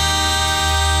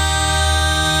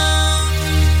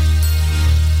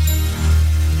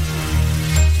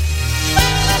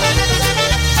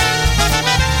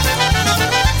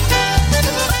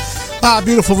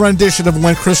 Beautiful rendition of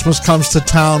When Christmas Comes to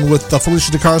Town with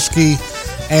Felicia Dekarsky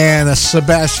and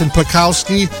Sebastian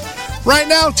Pekowski. Right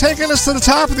now, taking us to the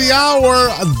top of the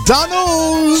hour,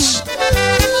 Donos.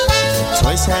 The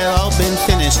toys have all been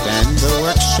finished and the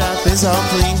workshop is all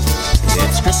clean.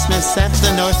 It's Christmas at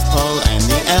the North Pole and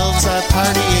the elves are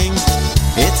partying.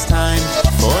 It's time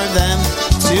for them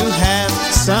to have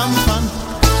some fun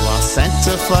while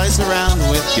Santa flies around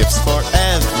with gifts for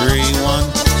everyone.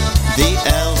 The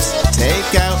elves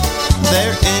take out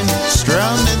their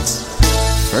instruments.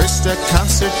 First a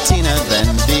concertina, then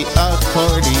the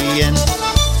accordion.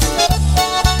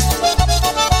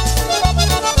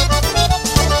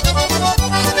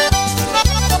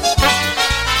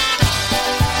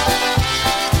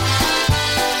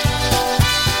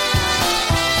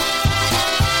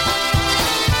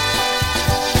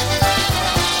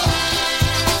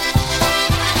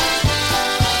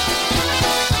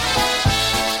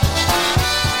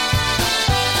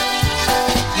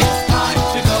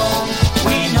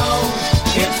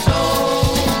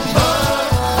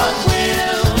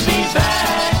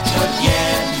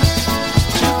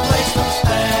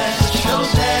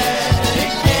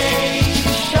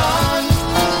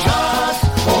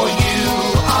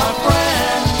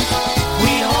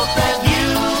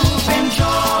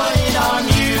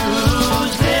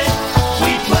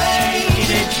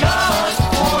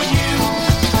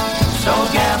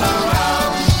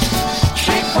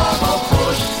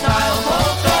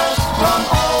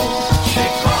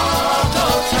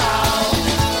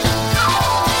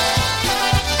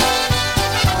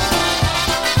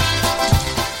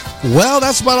 Well,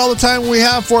 that's about all the time we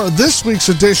have for this week's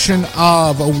edition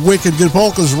of Wicked Good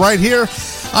Polkas right here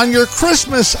on your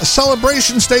Christmas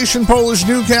celebration station,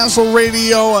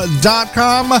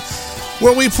 PolishNewcastleRadio.com,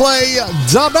 where we play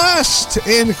the best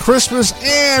in Christmas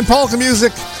and polka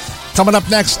music. Coming up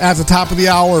next at the top of the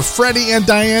hour, Freddie and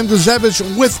Diane Guzevich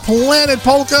with Planet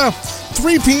Polka.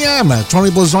 3 p.m., Tony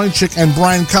Blazonczyk and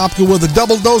Brian Kopka with a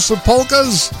double dose of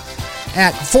polkas.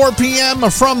 At 4 p.m.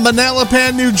 from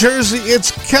Manalapan, New Jersey,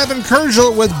 it's Kevin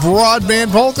Kurgel with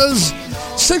Broadband Polkas.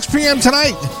 6 p.m.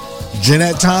 tonight,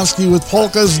 Jeanette Tonsky with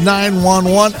Polkas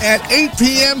 911. At 8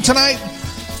 p.m. tonight,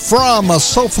 from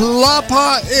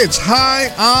Soflapa, it's High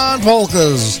on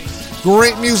Polkas.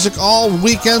 Great music all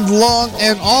weekend long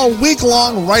and all week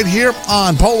long right here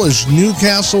on Polish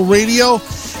Newcastle Radio.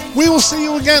 We will see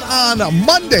you again on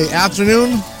Monday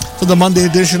afternoon for the Monday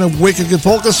edition of Wicked Good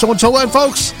Polkas. So until then,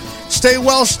 folks, stay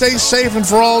well, stay safe, and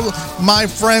for all my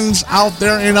friends out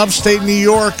there in upstate New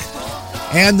York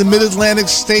and the mid-Atlantic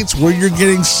states where you're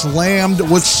getting slammed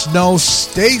with snow,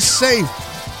 stay safe.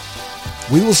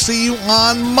 We will see you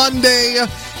on Monday.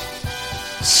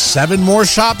 7 more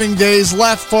shopping days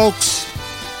left, folks.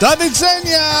 Do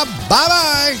widzenia.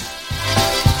 Bye-bye.